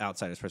 from an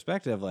outsider's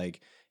perspective, like,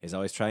 is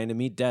always trying to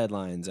meet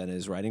deadlines and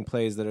is writing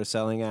plays that are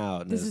selling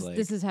out. And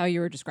this is how you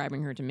were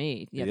describing her to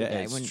me the other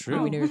day when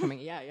we knew you were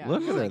coming. Yeah.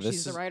 Look at her. Like,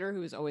 she's a writer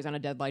who's always on a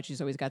deadline.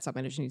 She's always got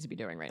something that she needs to be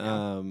doing right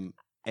now. And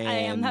I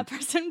am that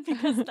person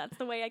because that's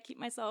the way I keep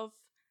myself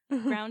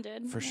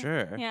grounded. For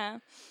sure. Yeah.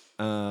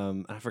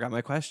 I forgot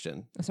my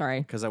question.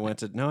 Sorry. Because I went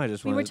to,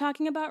 we were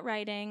talking about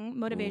writing,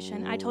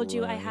 motivation. I told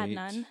you I had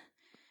none.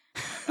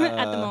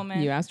 At the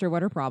moment. You asked her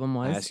what her problem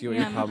was. I asked you what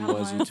your problem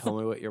was. You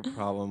told me what your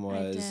problem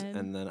was.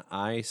 And then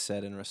I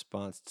said in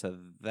response to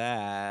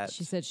that...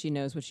 She said she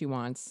knows what she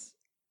wants.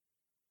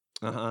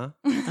 This has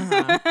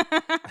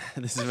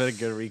been a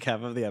good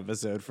recap of the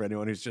episode for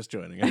anyone who's just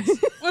joining us.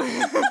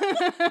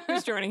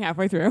 Who's joining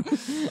halfway through.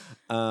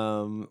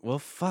 Well,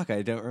 fuck,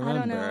 I don't remember. I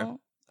don't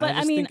know. But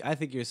I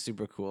think you're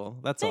super cool.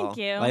 That's all. Thank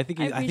you. I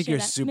think you're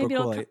super maybe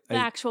cool. The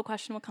actual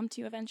question will come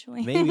to you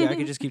eventually. Maybe I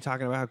could just keep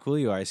talking about how cool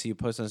you are. I see you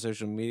post on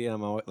social media,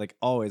 and I'm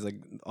always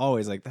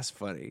like, that's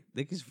funny.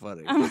 Niki's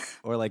funny,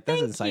 or like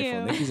that's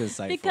insightful. Niki's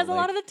insightful. Because a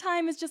lot of the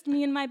time it's just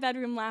me in my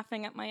bedroom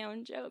laughing at my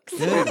own jokes.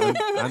 Good.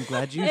 I'm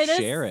glad you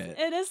share it.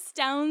 It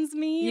astounds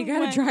me. You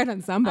gotta try it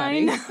on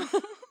somebody. I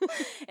know.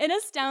 It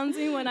astounds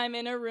me when I'm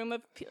in a room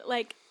of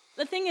like.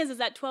 The thing is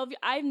that 12,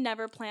 I've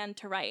never planned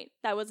to write.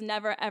 That was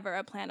never, ever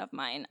a plan of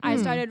mine. I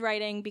started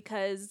writing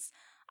because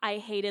I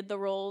hated the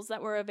roles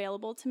that were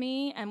available to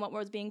me and what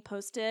was being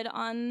posted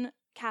on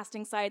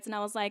casting sites. And I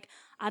was like,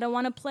 I don't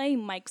want to play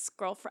Mike's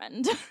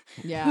girlfriend,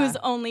 whose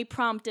only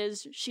prompt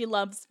is she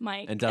loves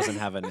Mike. And doesn't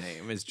have a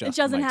name. It's just it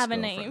doesn't Mike's have a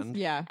girlfriend. name.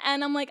 Yeah.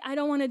 And I'm like, I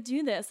don't want to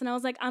do this. And I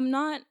was like, I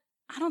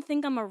don't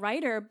think I'm a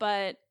writer,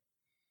 but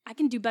I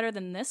can do better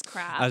than this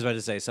crap. I was about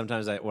to say,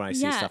 sometimes when I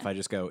see stuff, I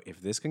just go, if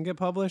this can get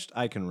published,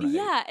 I can write.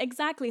 Yeah,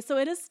 exactly. So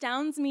it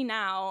astounds me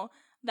now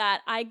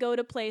that I go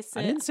to places.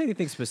 I didn't say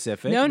anything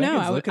specific. No,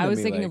 I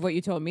was thinking of what you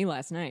told me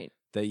last night.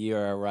 That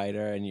you're a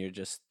writer and you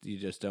just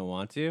don't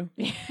want to?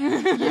 Yeah.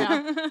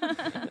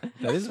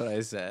 That is what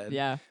I said.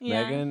 Yeah.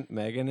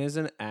 Megan is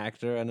an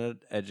actor and an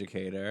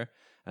educator,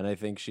 and I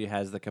think she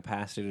has the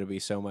capacity to be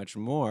so much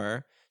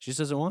more. She just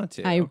doesn't want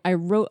to. I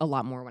wrote a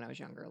lot more when I was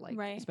younger, like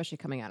especially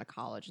coming out of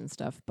college and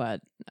stuff.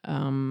 But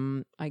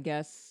I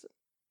guess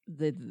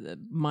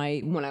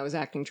when I was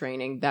acting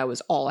training, that was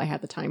all I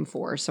had the time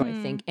for. So I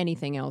think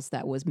anything else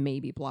that was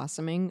maybe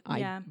blossoming,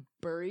 I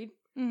buried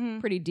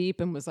pretty deep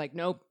and was like,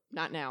 nope,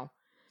 not now.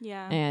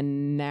 Yeah.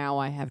 And now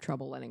I have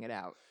trouble letting it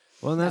out.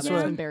 Well, and that's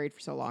what's been buried for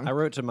so long. I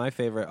wrote to my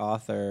favorite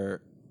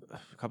author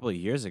a couple of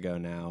years ago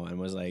now and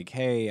was like,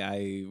 hey,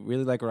 I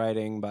really like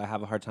writing, but I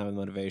have a hard time with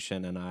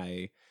motivation, and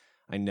I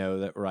know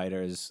that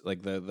writers,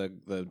 like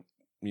the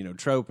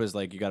trope is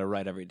like you got to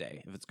write every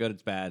day. If it's good,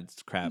 it's bad,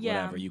 it's crap,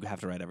 whatever. You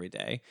have to write every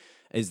day.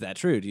 Is that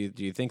true? Do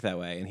you think that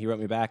way? And he wrote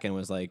me back and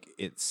was like,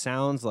 it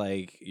sounds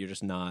like you're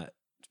just not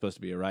supposed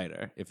to be a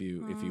writer. If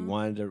you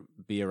wanted to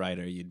be a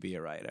writer, you'd be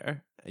a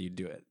writer. You'd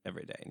do it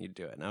every day, and you'd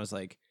do it. And I was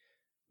like,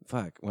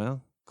 fuck.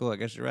 Well, cool. I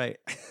guess you're right.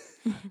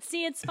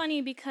 See, it's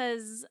funny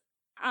because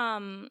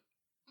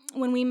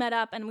when we met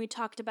up and we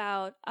talked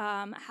about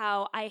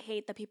how I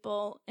hate that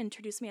people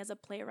introduce me as a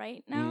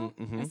playwright now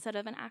instead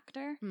of an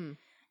actor.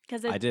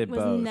 Because it I did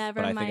was both,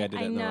 never but I think I did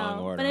it in the wrong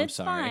order. But I'm it's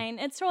sorry. fine.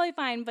 It's totally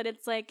fine. But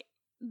it's like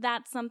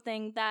that's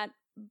something that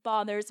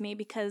bothers me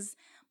because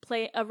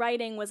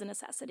writing was a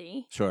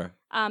necessity. Sure.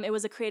 It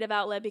was a creative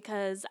outlet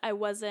because I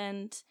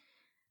wasn't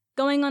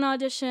going on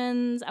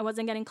auditions. I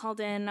wasn't getting called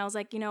in. I was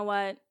like, you know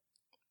what?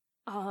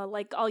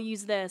 Like, I'll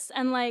use this.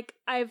 And, like,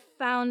 I've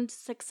found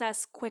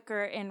success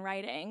quicker in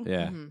writing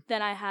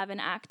than I have in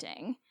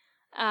acting.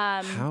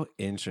 How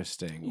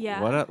interesting.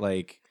 Yeah. What a,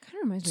 like... Kind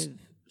of reminds me of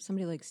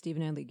somebody like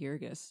Stephen Adly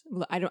Guirgis.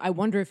 I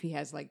wonder if he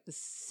has, like, the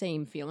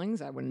same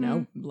feelings. I wouldn't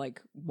know.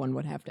 Like, one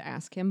would have to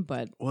ask him.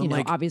 But, well, you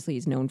know, obviously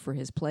he's known for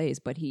his plays,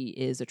 but he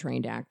is a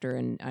trained actor.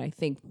 And I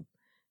think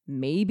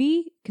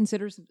maybe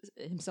considers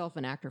himself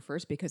an actor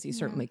first because he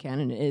certainly can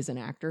and is an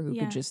actor who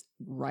could just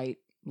write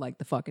like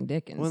the fucking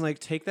Dickens. Well, like,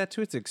 take that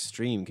to its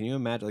extreme. Can you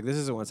imagine, like, this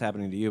isn't what's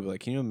happening to you, but,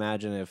 like, can you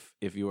imagine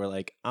if you were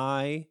like,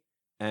 I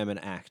am an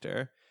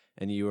actor,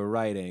 and you were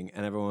writing,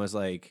 and everyone was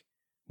like,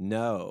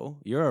 no,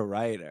 you're a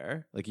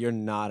writer. Like, you're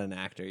not an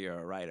actor, you're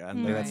a writer.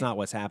 And like, that's not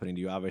what's happening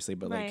to you, obviously,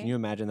 but, like, can you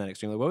imagine that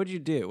extreme? Like, what would you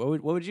do?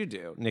 What would you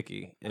do,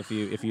 Nikki, if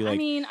you like, I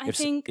mean, I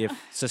think... if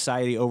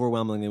society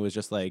overwhelmingly was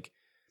just like,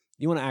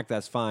 you want to act,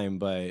 that's fine,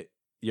 but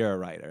you're a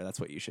writer. That's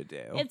what you should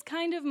do. It's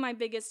kind of my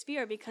biggest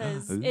fear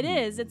because it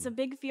is. It's a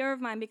big fear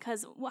of mine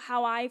because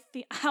how I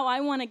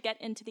want to get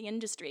into the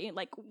industry,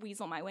 like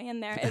weasel my way in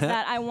there, is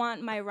that I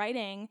want my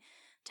writing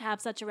to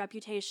have such a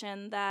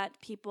reputation that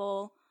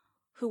people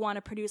who want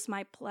to produce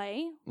my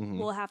play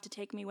will have to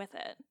take me with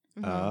it.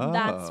 Oh.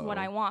 That's what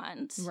I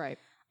want. Right.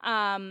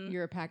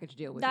 You're a package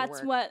deal with That's your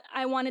work. what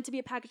I want it to be,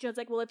 a package deal. It's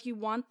like, well, if you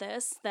want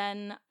this,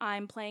 then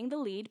I'm playing the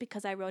lead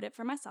because I wrote it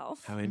for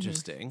myself. How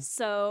interesting.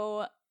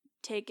 So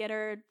take it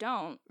or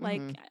don't.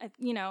 Like,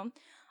 you know,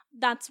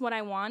 that's what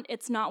I want.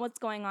 It's not what's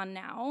going on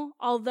now.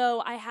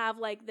 Although I have,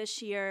 like,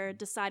 this year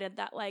decided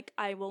that, like,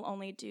 I will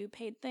only do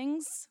paid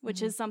things,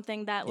 which is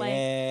something that,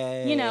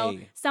 like, you know,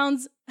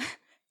 sounds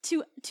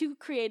too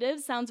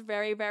creative, sounds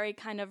very, very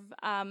kind of,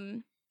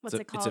 what's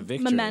it called? It's a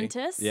victory.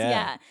 Momentous.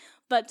 Yeah.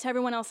 But to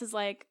everyone else is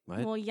like,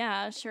 what? well,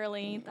 yeah,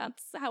 surely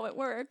that's how it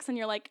works. And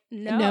you're like,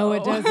 no. No,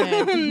 it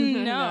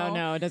doesn't. No.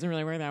 No, it doesn't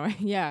really work that way.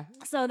 Yeah.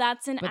 So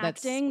that's in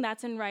acting,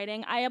 that's in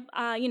writing.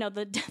 I, you know,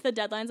 the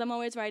deadlines I'm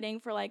always writing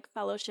for, like,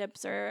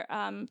 fellowships or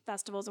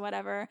festivals or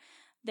whatever,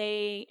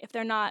 if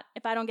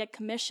I don't get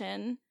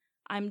commission,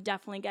 I'm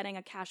definitely getting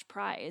a cash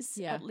prize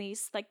at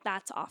least. Like,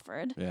 that's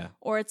offered. Yeah.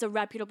 Or it's a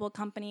reputable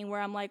company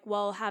where I'm like,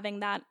 well, having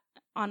that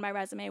on my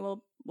resume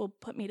will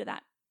put me to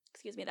that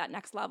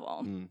next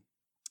level.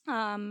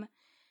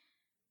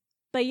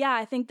 But yeah,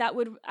 I think that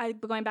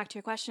going back to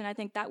your question, I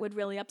think that would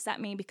really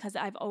upset me because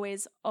I've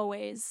always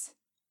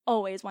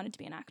wanted to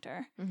be an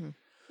actor.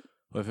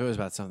 What if it was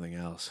about something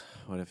else?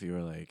 What if you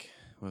were like,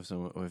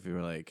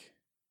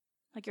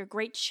 like, you're a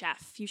great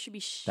chef, you should be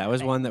chef. That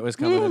was one that was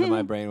coming into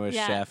my brain was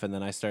chef, and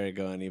then I started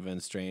going even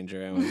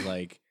stranger and was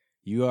like,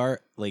 you are,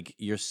 like,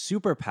 your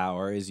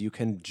superpower is you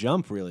can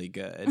jump really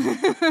good.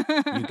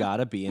 You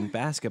gotta be in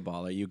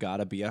basketball, or you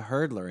gotta be a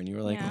hurdler. And you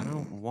were like, I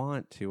don't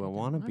want to. I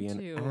want to be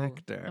an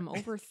actor. I'm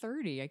over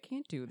 30. I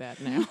can't do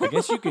that now. I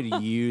guess you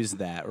could use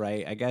that,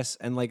 right? I guess,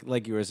 and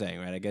like you were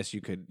saying, right? I guess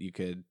you could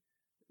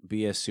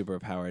be a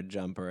superpowered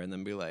jumper and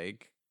then be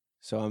like,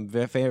 so I'm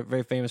very,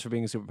 very famous for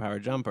being a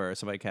superpowered jumper.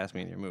 Somebody cast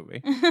me in your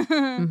movie,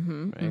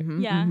 right?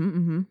 Yeah.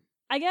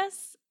 I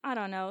guess, I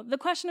don't know. The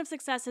question of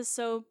success is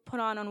so put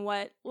on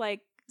what,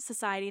 like,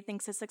 society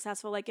thinks is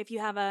successful. Like, if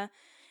you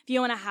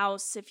own a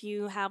house, if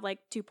you have, like,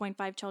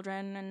 2.5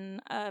 children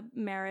and a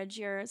marriage,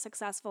 you're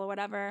successful or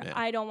whatever. Yeah.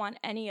 I don't want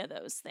any of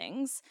those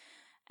things.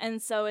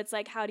 And so it's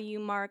like, how do you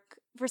mark,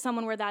 for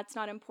someone where that's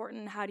not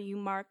important, how do you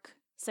mark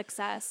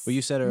success? Well,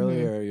 you said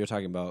earlier, you're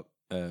talking about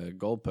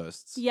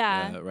goalposts.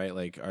 Yeah. Right?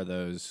 Like, are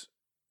those,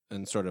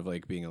 and sort of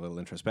like being a little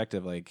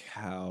introspective, like,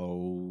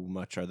 how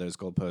much are those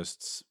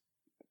goalposts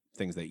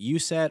things that you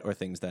set or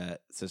things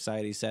that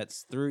society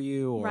sets through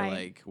you, or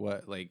like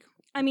what, like,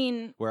 I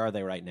mean, where are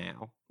they right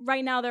now?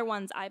 Right now they're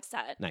ones I've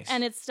set. Nice.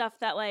 And it's stuff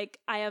that, like,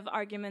 I have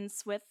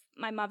arguments with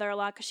my mother a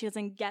lot because she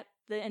doesn't get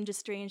the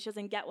industry and she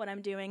doesn't get what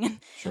I'm doing.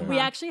 And we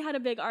actually had a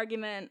big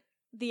argument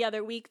the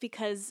other week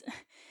because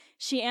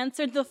she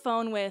answered the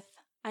phone with,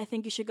 I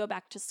think you should go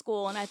back to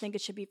school and I think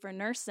it should be for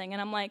nursing.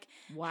 And I'm like,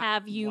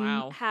 have you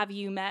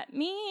met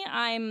me?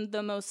 I'm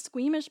the most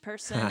squeamish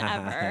person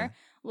ever.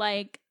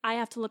 Like, I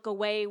have to look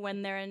away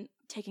when they're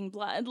taking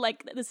blood.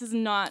 Like, this is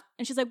not.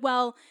 And she's like,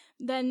 well,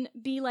 then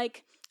be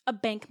like a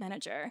bank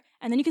manager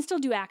and then you can still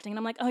do acting. And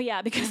I'm like, oh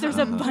yeah, because there's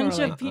a bunch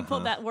of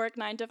people that work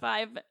 9 to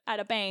 5 at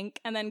a bank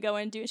and then go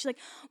and do it. She's like,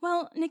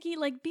 well, Nikki,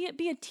 like, be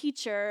a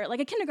teacher, like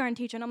a kindergarten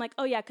teacher. And I'm like,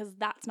 oh yeah, because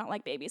that's not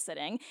like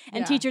babysitting.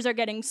 And teachers are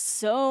getting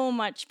so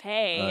much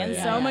pay and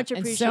so much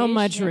appreciation. And so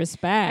much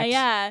respect.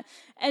 Yeah.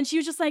 And she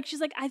was just like,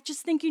 she's like, I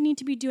just think you need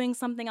to be doing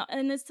something else.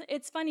 And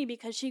it's funny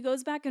because she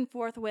goes back and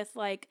forth with,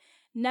 like,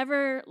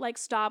 never, like,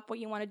 stop what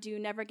you want to do,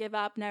 never give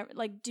up, never,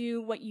 like,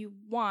 do what you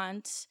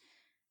want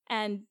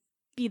and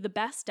be the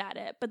best at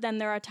it. But then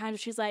there are times where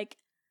she's like,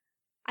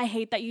 I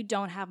hate that you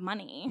don't have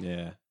money.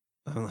 Yeah.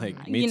 I'm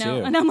like, me too.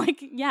 And I'm like,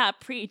 yeah,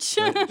 preach.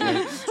 Join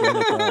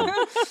the club.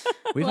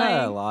 We've had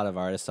Like- a lot of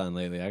artists on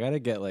lately. I got to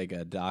get like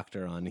a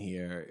doctor on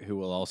here who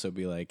will also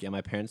be like, yeah,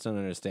 my parents don't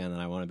understand that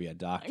I want to be a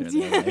doctor.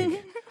 They're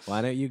like,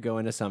 why don't you go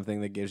into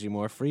something that gives you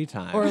more free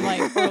time? Or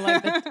like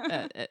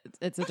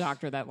it's a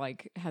doctor that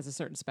like has a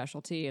certain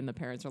specialty, and the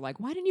parents are like,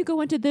 "Why didn't you go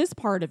into this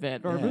part of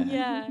it?" Or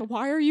Yeah.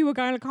 "Why are you a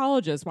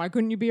gynecologist? Why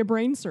couldn't you be a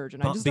brain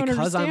surgeon?" I just don't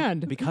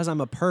understand. Because I'm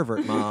a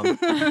pervert, Mom.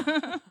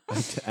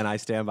 And I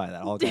stand by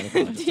that. All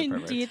gynecologists are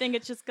perverts. Do you think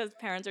it's just because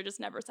parents are just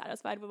never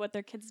satisfied with what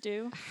their kids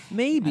do?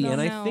 Maybe, I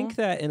and don't I think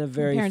that in a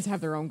very Parents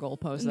have their own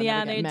goalposts. that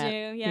Yeah, never get they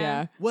met. do,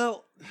 yeah.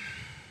 well,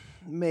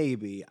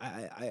 maybe.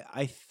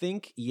 I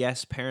think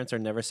yes, parents are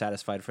never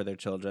satisfied for their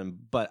children,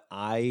 but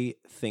I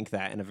think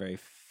that in a very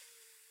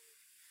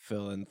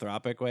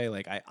philanthropic way.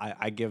 Like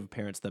I give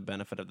parents the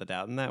benefit of the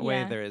doubt in that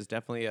way. Yeah. There is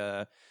definitely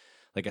a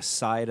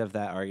side of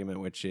that argument,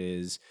 which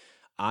is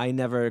I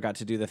never got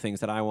to do the things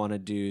that I want to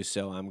do,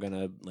 so I'm going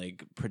to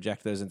like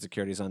project those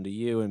insecurities onto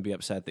you and be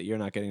upset that you're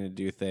not getting to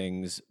do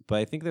things. But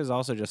I think there's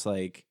also just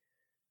like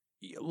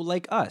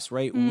us,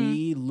 right?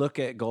 We look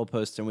at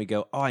goalposts and we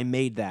go, oh, I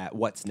made that.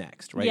 What's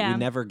next, right? Yeah. We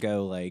never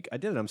go like, I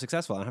did it. I'm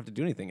successful. I don't have to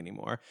do anything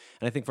anymore.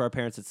 And I think for our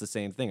parents, it's the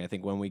same thing. I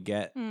think when we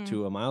get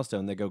to a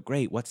milestone, they go,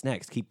 great, what's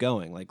next? Keep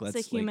going. Like, let's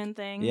It's a human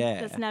thing.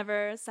 yeah. This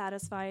never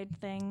satisfied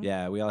thing.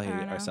 Yeah, we all hate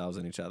don't know. ourselves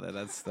and each other.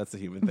 That's a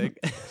human thing.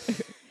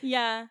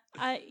 Yeah.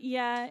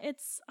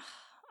 It's,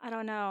 I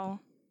don't know.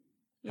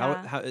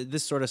 Yeah. How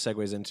this sort of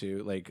segues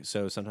into like,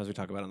 so sometimes we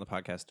talk about on the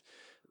podcast,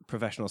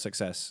 professional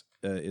success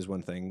is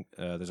one thing.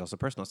 There's also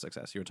personal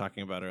success. You were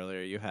talking about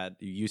earlier. You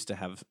used to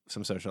have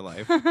some social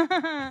life.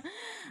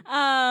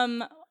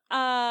 I'm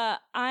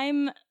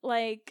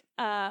like,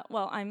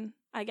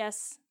 I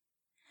guess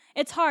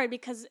it's hard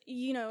because,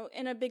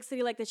 in a big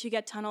city like this, you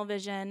get tunnel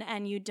vision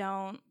and you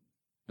don't.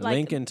 Like,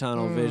 Lincoln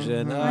Tunnel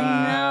vision.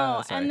 I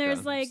know. Sorry, and go there's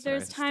on. like, Sorry,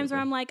 there's times where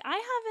stupid. I'm like,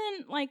 I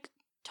haven't like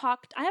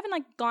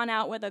gone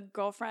out with a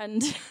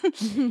girlfriend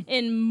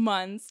in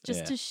months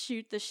just Yeah. to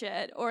shoot the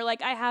shit. Or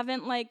like, I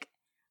haven't like,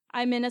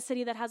 I'm in a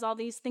city that has all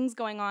these things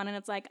going on and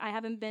it's like, I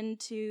haven't been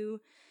to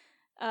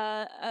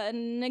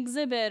an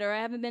exhibit or I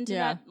haven't been to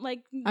Yeah. that like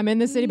I'm in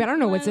the city, but I don't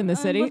know what's in the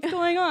city. what's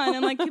going on?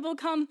 And like people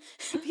come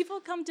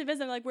to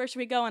visit, like, where should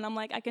we go? And I'm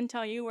like, I can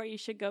tell you where you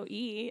should go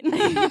eat.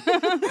 I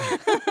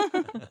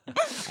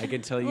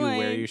can tell you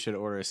where Like, you should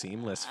order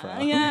Seamless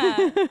from.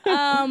 Yeah.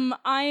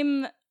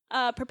 I'm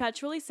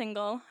perpetually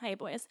single. Hey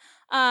boys.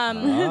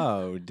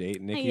 Oh,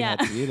 date Niki Yeah.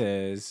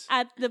 Hatzidis.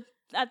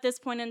 At this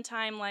point in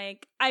time,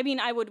 like, I mean,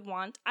 I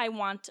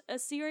want a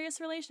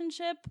serious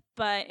relationship,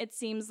 but it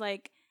seems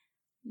like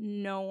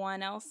no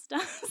one else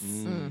does.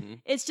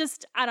 It's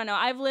just, I don't know.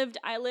 I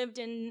lived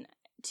in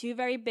two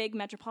very big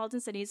metropolitan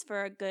cities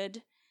for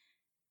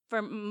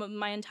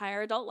my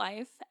entire adult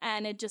life,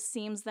 and it just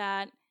seems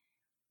that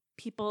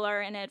people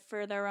are in it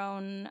for their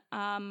own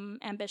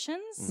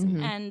ambitions,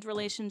 and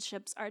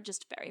relationships are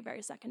just very,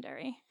 very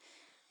secondary.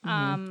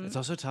 It's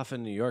also tough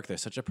in New York.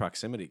 There's such a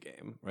proximity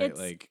game, right? It's-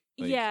 Like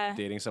yeah.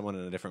 dating someone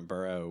in a different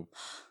borough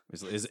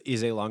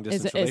is a long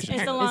Is distance relationship.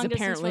 It's a long is distance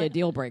apparently a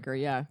deal breaker.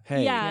 Yeah,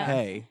 Hey, Yeah.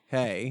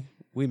 hey,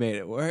 we made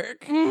it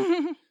work.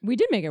 we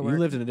did make it You work.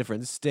 lived in a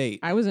different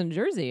state. I was in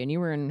Jersey and you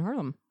were in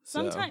Harlem.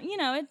 so- Sometimes,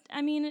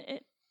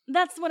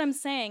 that's what I'm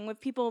saying. If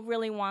people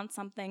really want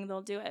something,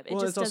 they'll do it. It Well,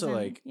 just it's also doesn't,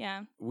 like-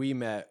 yeah. we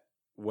met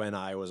when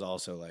I was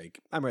also like,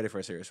 I'm ready for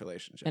a serious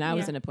relationship. And I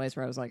was Yeah. in a place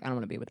where I was like, I don't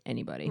want to be with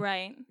anybody.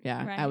 Right.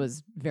 Yeah, Right. I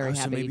was very Oh, so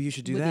happy. maybe you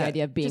should do with that. the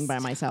idea of being Just- by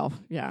myself.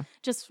 Yeah,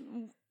 Just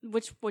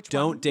which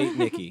Don't one? date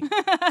Niki.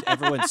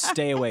 Everyone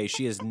stay away.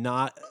 She is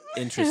not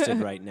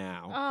interested right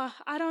now.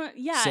 I don't.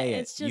 Yeah. Say it.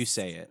 It's just, You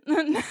say it.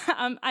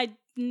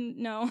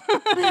 No.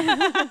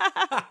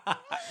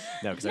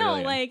 No, because I No, really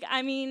am. like,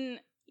 I mean,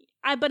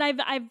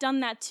 I've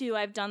done that too.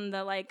 I've done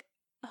the like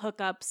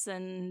hookups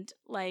and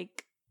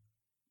like,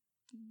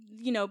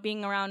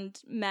 being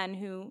around men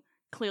who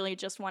clearly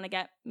just want to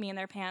get me in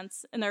their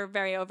pants, and they're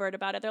very overt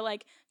about it. They're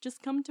like,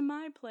 just come to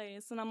my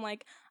place, and I'm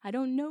like, I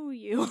don't know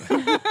you.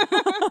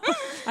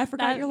 I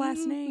forgot your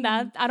last name.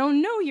 I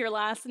don't know your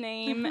last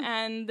name,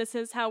 and this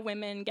is how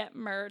women get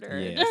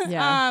murdered. Yes.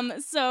 Yeah.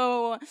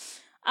 So,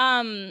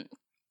 I've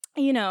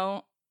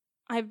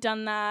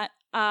done that.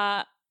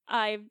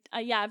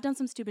 I've done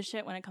some stupid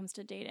shit when it comes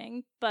to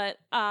dating, but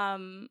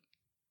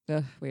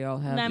Ugh, we all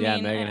have. I Yeah,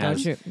 mean, Megan I-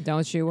 has.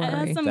 Don't you I have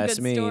worry. some That's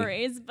good me.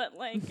 stories, but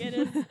like it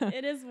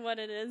is what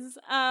it is.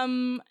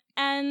 And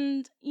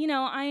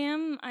I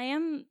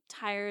am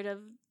tired of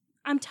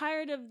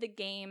the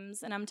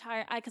games, and I'm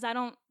tired because I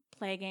don't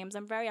play games.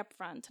 I'm very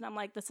upfront, and I'm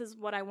like, this is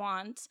what I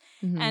want.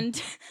 Mhm.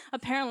 And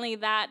apparently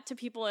that to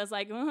people is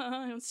like,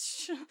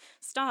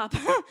 stop.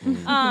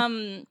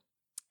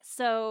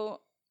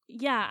 So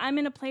yeah, I'm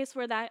in a place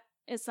where that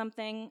is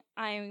something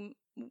I'm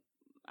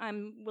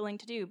willing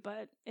to do,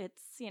 but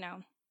it's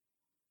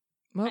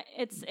Well,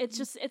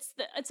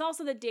 it's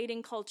also the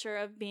dating culture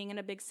of being in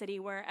a big city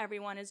where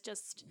everyone is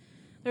just,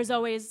 there's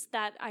always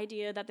that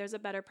idea that there's a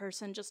better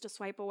person just to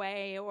swipe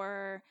away,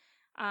 or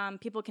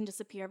people can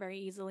disappear very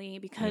easily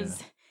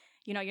because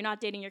you're not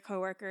dating your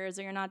coworkers,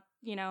 or you're not,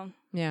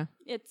 Yeah.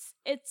 it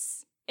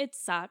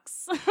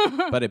sucks.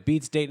 But it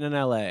beats dating in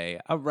LA.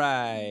 All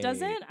right.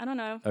 Does it? I don't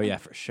know. Oh yeah,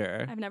 for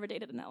sure. I've never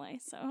dated in LA,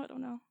 so I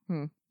don't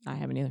know. I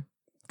haven't either.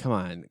 Come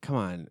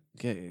on.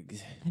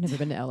 I've never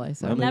been to LA,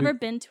 so Well, I've never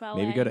been to LA.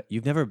 Maybe go to.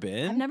 You've never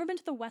been? I've never been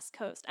to the West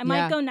Coast. I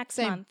might go next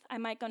same.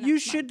 month. You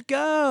should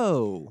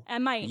go. I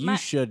might. You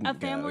shouldn't a go.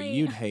 family-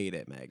 You'd hate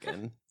it,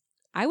 Megan.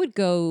 I would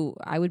go.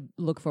 I would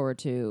look forward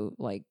to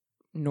like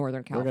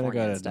Northern We're gonna California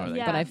go and to stuff. Northern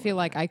But I California. feel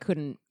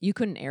like you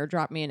couldn't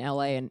airdrop me in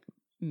LA and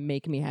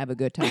make me have a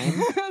good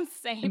time.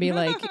 Same. And be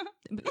like,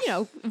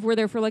 if we're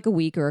there for like a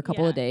week or a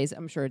couple of Yeah. days,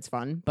 I'm sure it's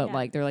fun. But Yeah.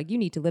 like, they're like, you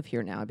need to live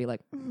here now. I'd be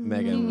like,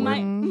 Megan,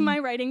 my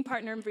writing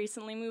partner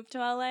recently moved to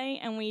LA,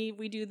 and we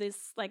do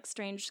this like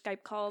strange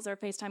Skype calls or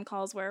FaceTime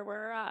calls where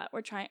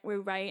we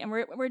write and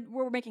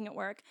we're making it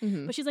work.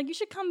 Mhm. But she's like, you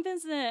should come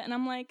visit, and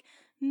I'm like,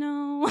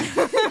 no.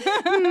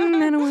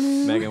 I don't want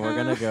to. Megan, we're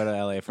gonna go to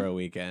LA for a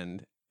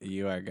weekend.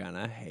 You are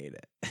gonna hate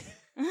it.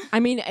 I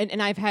mean,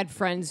 and I've had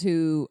friends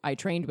who I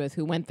trained with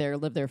who went there,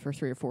 lived there for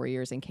 3 or 4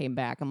 years, and came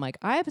back. I'm like,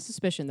 I have a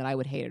suspicion that I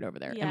would hate it over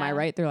there. Am I Yeah.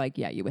 right? They're like,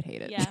 yeah, you would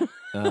hate it. Yeah.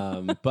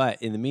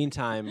 But in the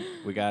meantime,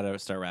 we gotta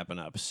start wrapping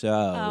up. So,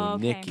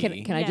 okay.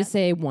 Nikki, Can I Yeah. just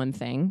say one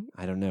thing?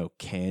 I don't know.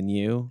 Can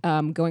you?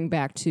 Going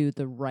back to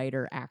the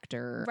writer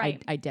actor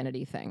Right.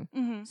 identity thing.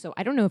 Mhm. So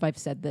I don't know if I've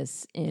said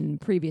this in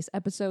previous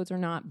episodes or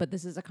not, but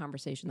this is a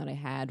conversation that I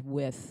had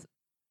with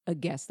a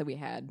guest that we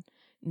had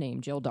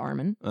named Jill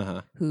Darman,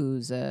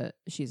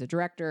 she's a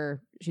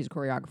director, she's a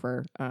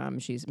choreographer,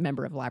 she's a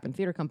member of Labyrinth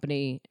Theater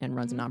Company and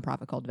runs a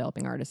nonprofit called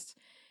Developing Artists.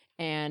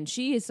 And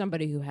she is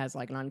somebody who has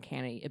like an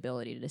uncanny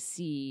ability to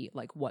see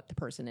like what the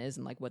person is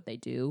and like what they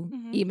do,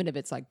 even if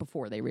it's like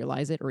before they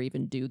realize it or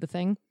even do the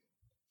thing.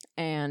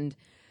 And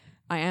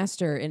I asked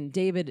her, and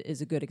David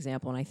is a good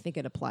example, and I think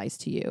it applies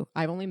to you.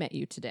 I've only met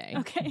you today,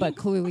 Okay. but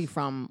clearly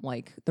from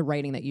like the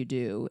writing that you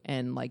do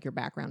and like your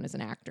background as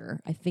an actor,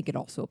 I think it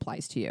also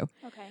applies to you.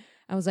 Okay.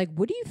 I was like,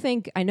 what do you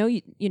think? I know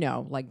you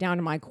know, like down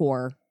to my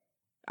core,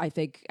 I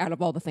think out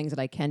of all the things that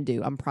I can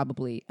do, I'm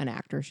probably an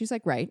actor. She's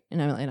like, right.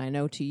 And I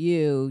know to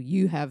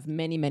you have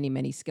many, many,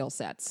 many skill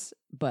sets,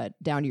 but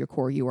down to your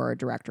core, you are a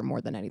director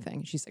more than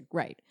anything. She's like,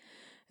 right.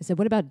 I said,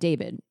 what about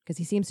David? Because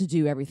he seems to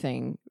do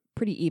everything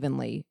pretty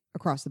evenly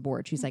across the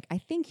board. She's like, I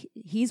think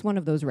he's one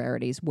of those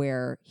rarities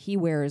where he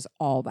wears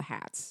all the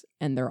hats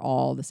and they're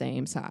all the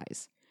same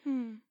size.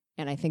 Hmm.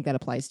 And I think that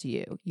applies to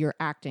you. Your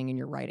acting and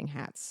your writing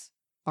hats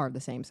are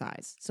the same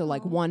size. So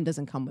like Oh. one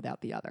doesn't come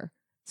without the other.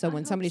 So I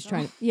when hope somebody's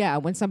so.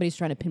 when somebody's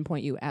trying to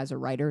pinpoint you as a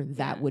writer,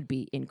 that Yeah. would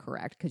be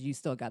incorrect because you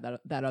still got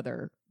that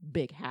other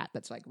big hat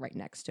that's like right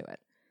next to it.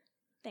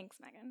 Thanks,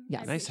 Megan.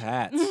 Yes. I Nice appreciate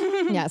hats.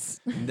 it. Yes.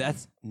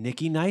 That's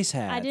Nikki Nice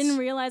Hats. I didn't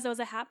realize I was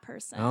a hat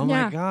person. Oh my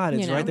Yeah, God,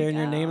 it's you know. right there in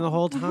your name the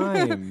whole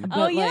time.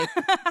 Oh But, yeah.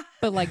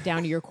 But like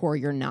down to your core,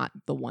 you're not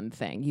the one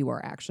thing. You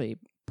are actually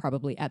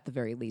probably at the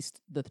very least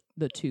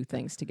the two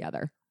things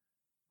together.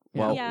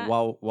 Well, Yeah.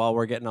 while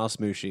we're getting all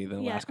smooshy,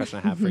 the Yeah. last question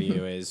I have for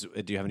you is: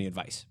 do you have any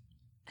advice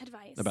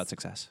Advice about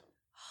success?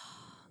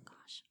 Oh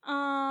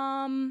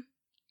gosh.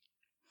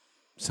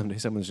 Someday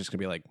someone's just gonna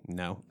be like,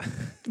 "No."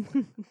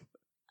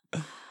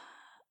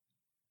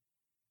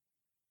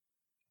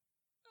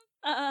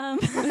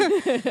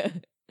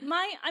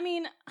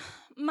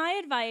 My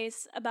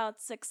advice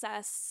about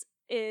success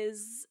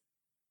is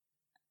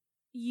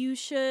you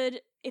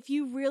should, if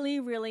you really,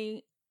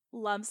 really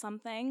love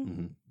something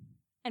Mhm.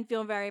 and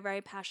feel very,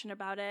 very passionate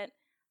about it,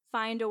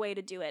 find a way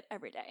to do it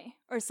every day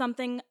or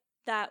something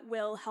that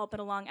will help it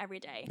along every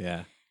day.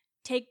 Yeah.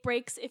 Take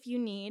breaks if you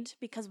need,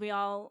 because we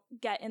all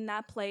get in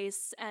that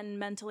place and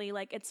mentally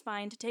like it's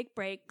fine to take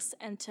breaks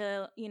and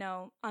to,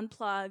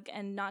 unplug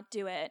and not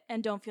do it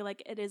and don't feel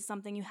like it is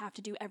something you have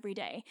to do every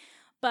day.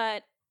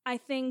 But I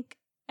think,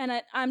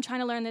 and I'm trying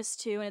to learn this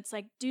too, and it's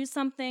like do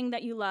something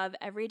that you love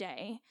every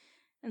day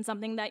and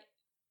something that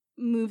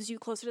moves you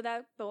closer to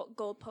that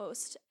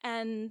goalpost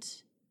and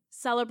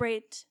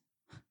celebrate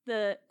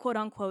the quote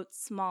unquote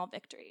small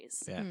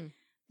victories. Yeah.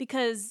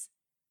 Because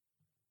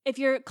if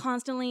you're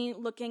constantly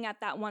looking at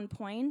that one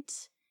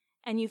point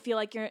and you feel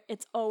like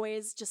it's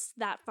always just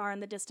that far in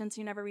the distance,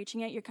 you're never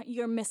reaching it,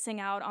 you're missing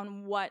out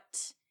on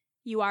what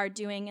you are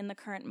doing in the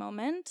current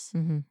moment.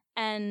 Mm-hmm.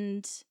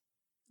 And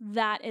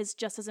that is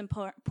just as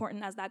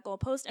important as that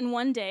goalpost. And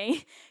one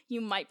day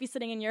you might be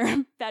sitting in your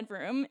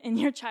bedroom in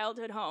your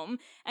childhood home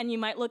and you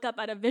might look up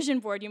at a vision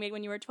board you made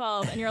when you were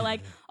 12 and you're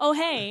like, oh,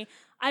 hey,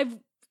 I've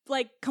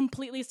like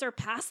completely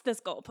surpassed this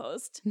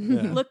goalpost.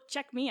 Yeah. Look,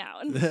 check me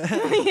out. That's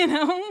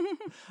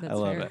I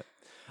love fair. it.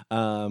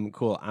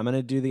 Cool. I'm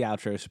gonna do the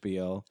outro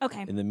spiel.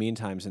 Okay. In the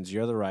meantime, since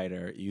you're the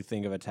writer, you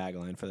think of a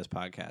tagline for this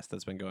podcast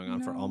that's been going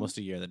on for No. almost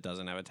a year that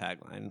doesn't have a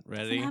tagline. Doesn't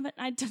Ready? have it.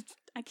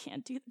 I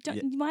can't do.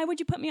 Why would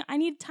you put me? I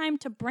need time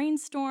to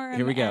brainstorm.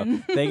 Here we go.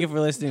 and- Thank you for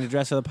listening to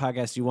Dress for the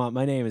Podcast You Want.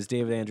 My name is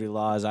David Andrew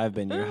Laws. I've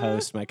been your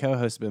host. My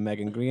co-host has been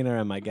Megan Greener,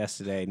 and my guest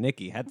today,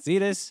 Niki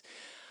Hatzidis.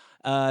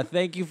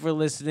 Thank you for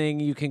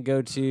listening. You can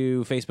go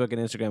to Facebook and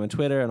Instagram and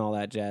Twitter and all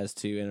that jazz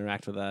to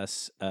interact with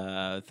us.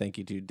 Thank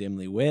you to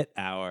Dimly Wit,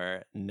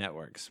 our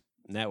network.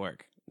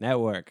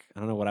 Network. I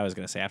don't know what I was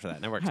going to say after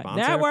that. Network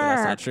sponsor. Network. But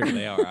that's not true.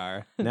 They are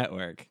our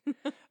network.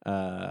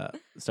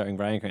 Starring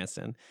Bryan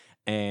Cranston.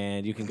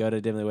 And you can go to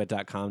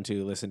dimlywit.com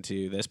to listen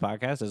to this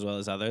podcast as well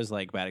as others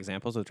like Bad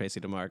Examples with Tracy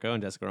DeMarco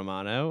and Jessica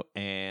Romano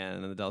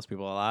and The Dullest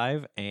People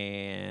Alive.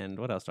 And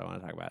what else do I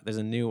want to talk about? There's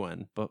a new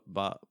one,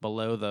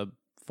 Below the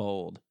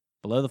Fold.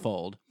 Below the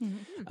Fold.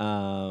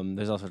 Mm-hmm.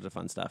 There's all sorts of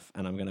fun stuff.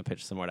 And I'm going to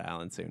pitch some more to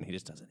Alan soon. He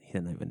just doesn't. He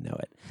doesn't even know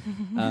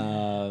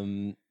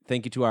it.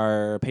 Thank you to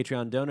our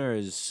Patreon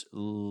donors,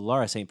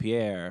 Laura St.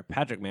 Pierre,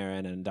 Patrick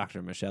Marin, and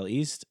Dr. Michelle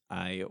East.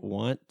 I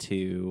want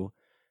to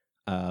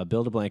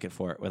build a blanket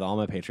fort with all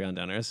my Patreon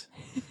donors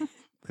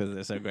because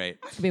they're so great.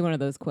 It could be one of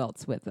those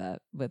quilts with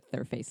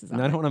their faces on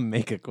No, it. I don't want to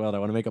make a quilt. I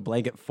want to make a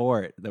blanket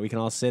fort that we can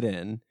all sit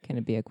in. Can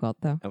it be a quilt,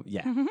 though? Oh,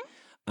 yeah.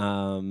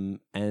 And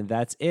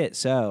that's it.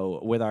 So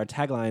with our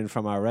tagline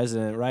from our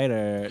resident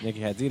writer, Niki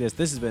Hatzidis,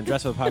 this has been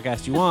Dress for the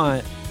Podcast You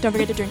Want. Don't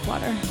forget to drink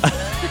water.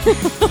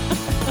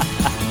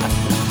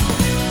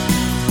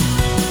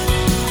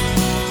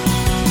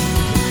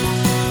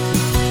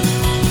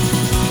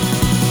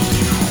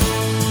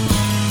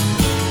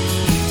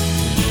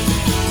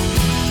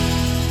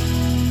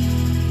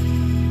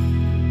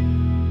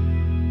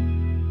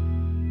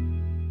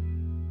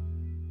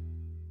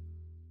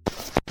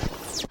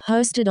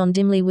 Hosted on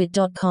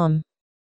dimlywit.com.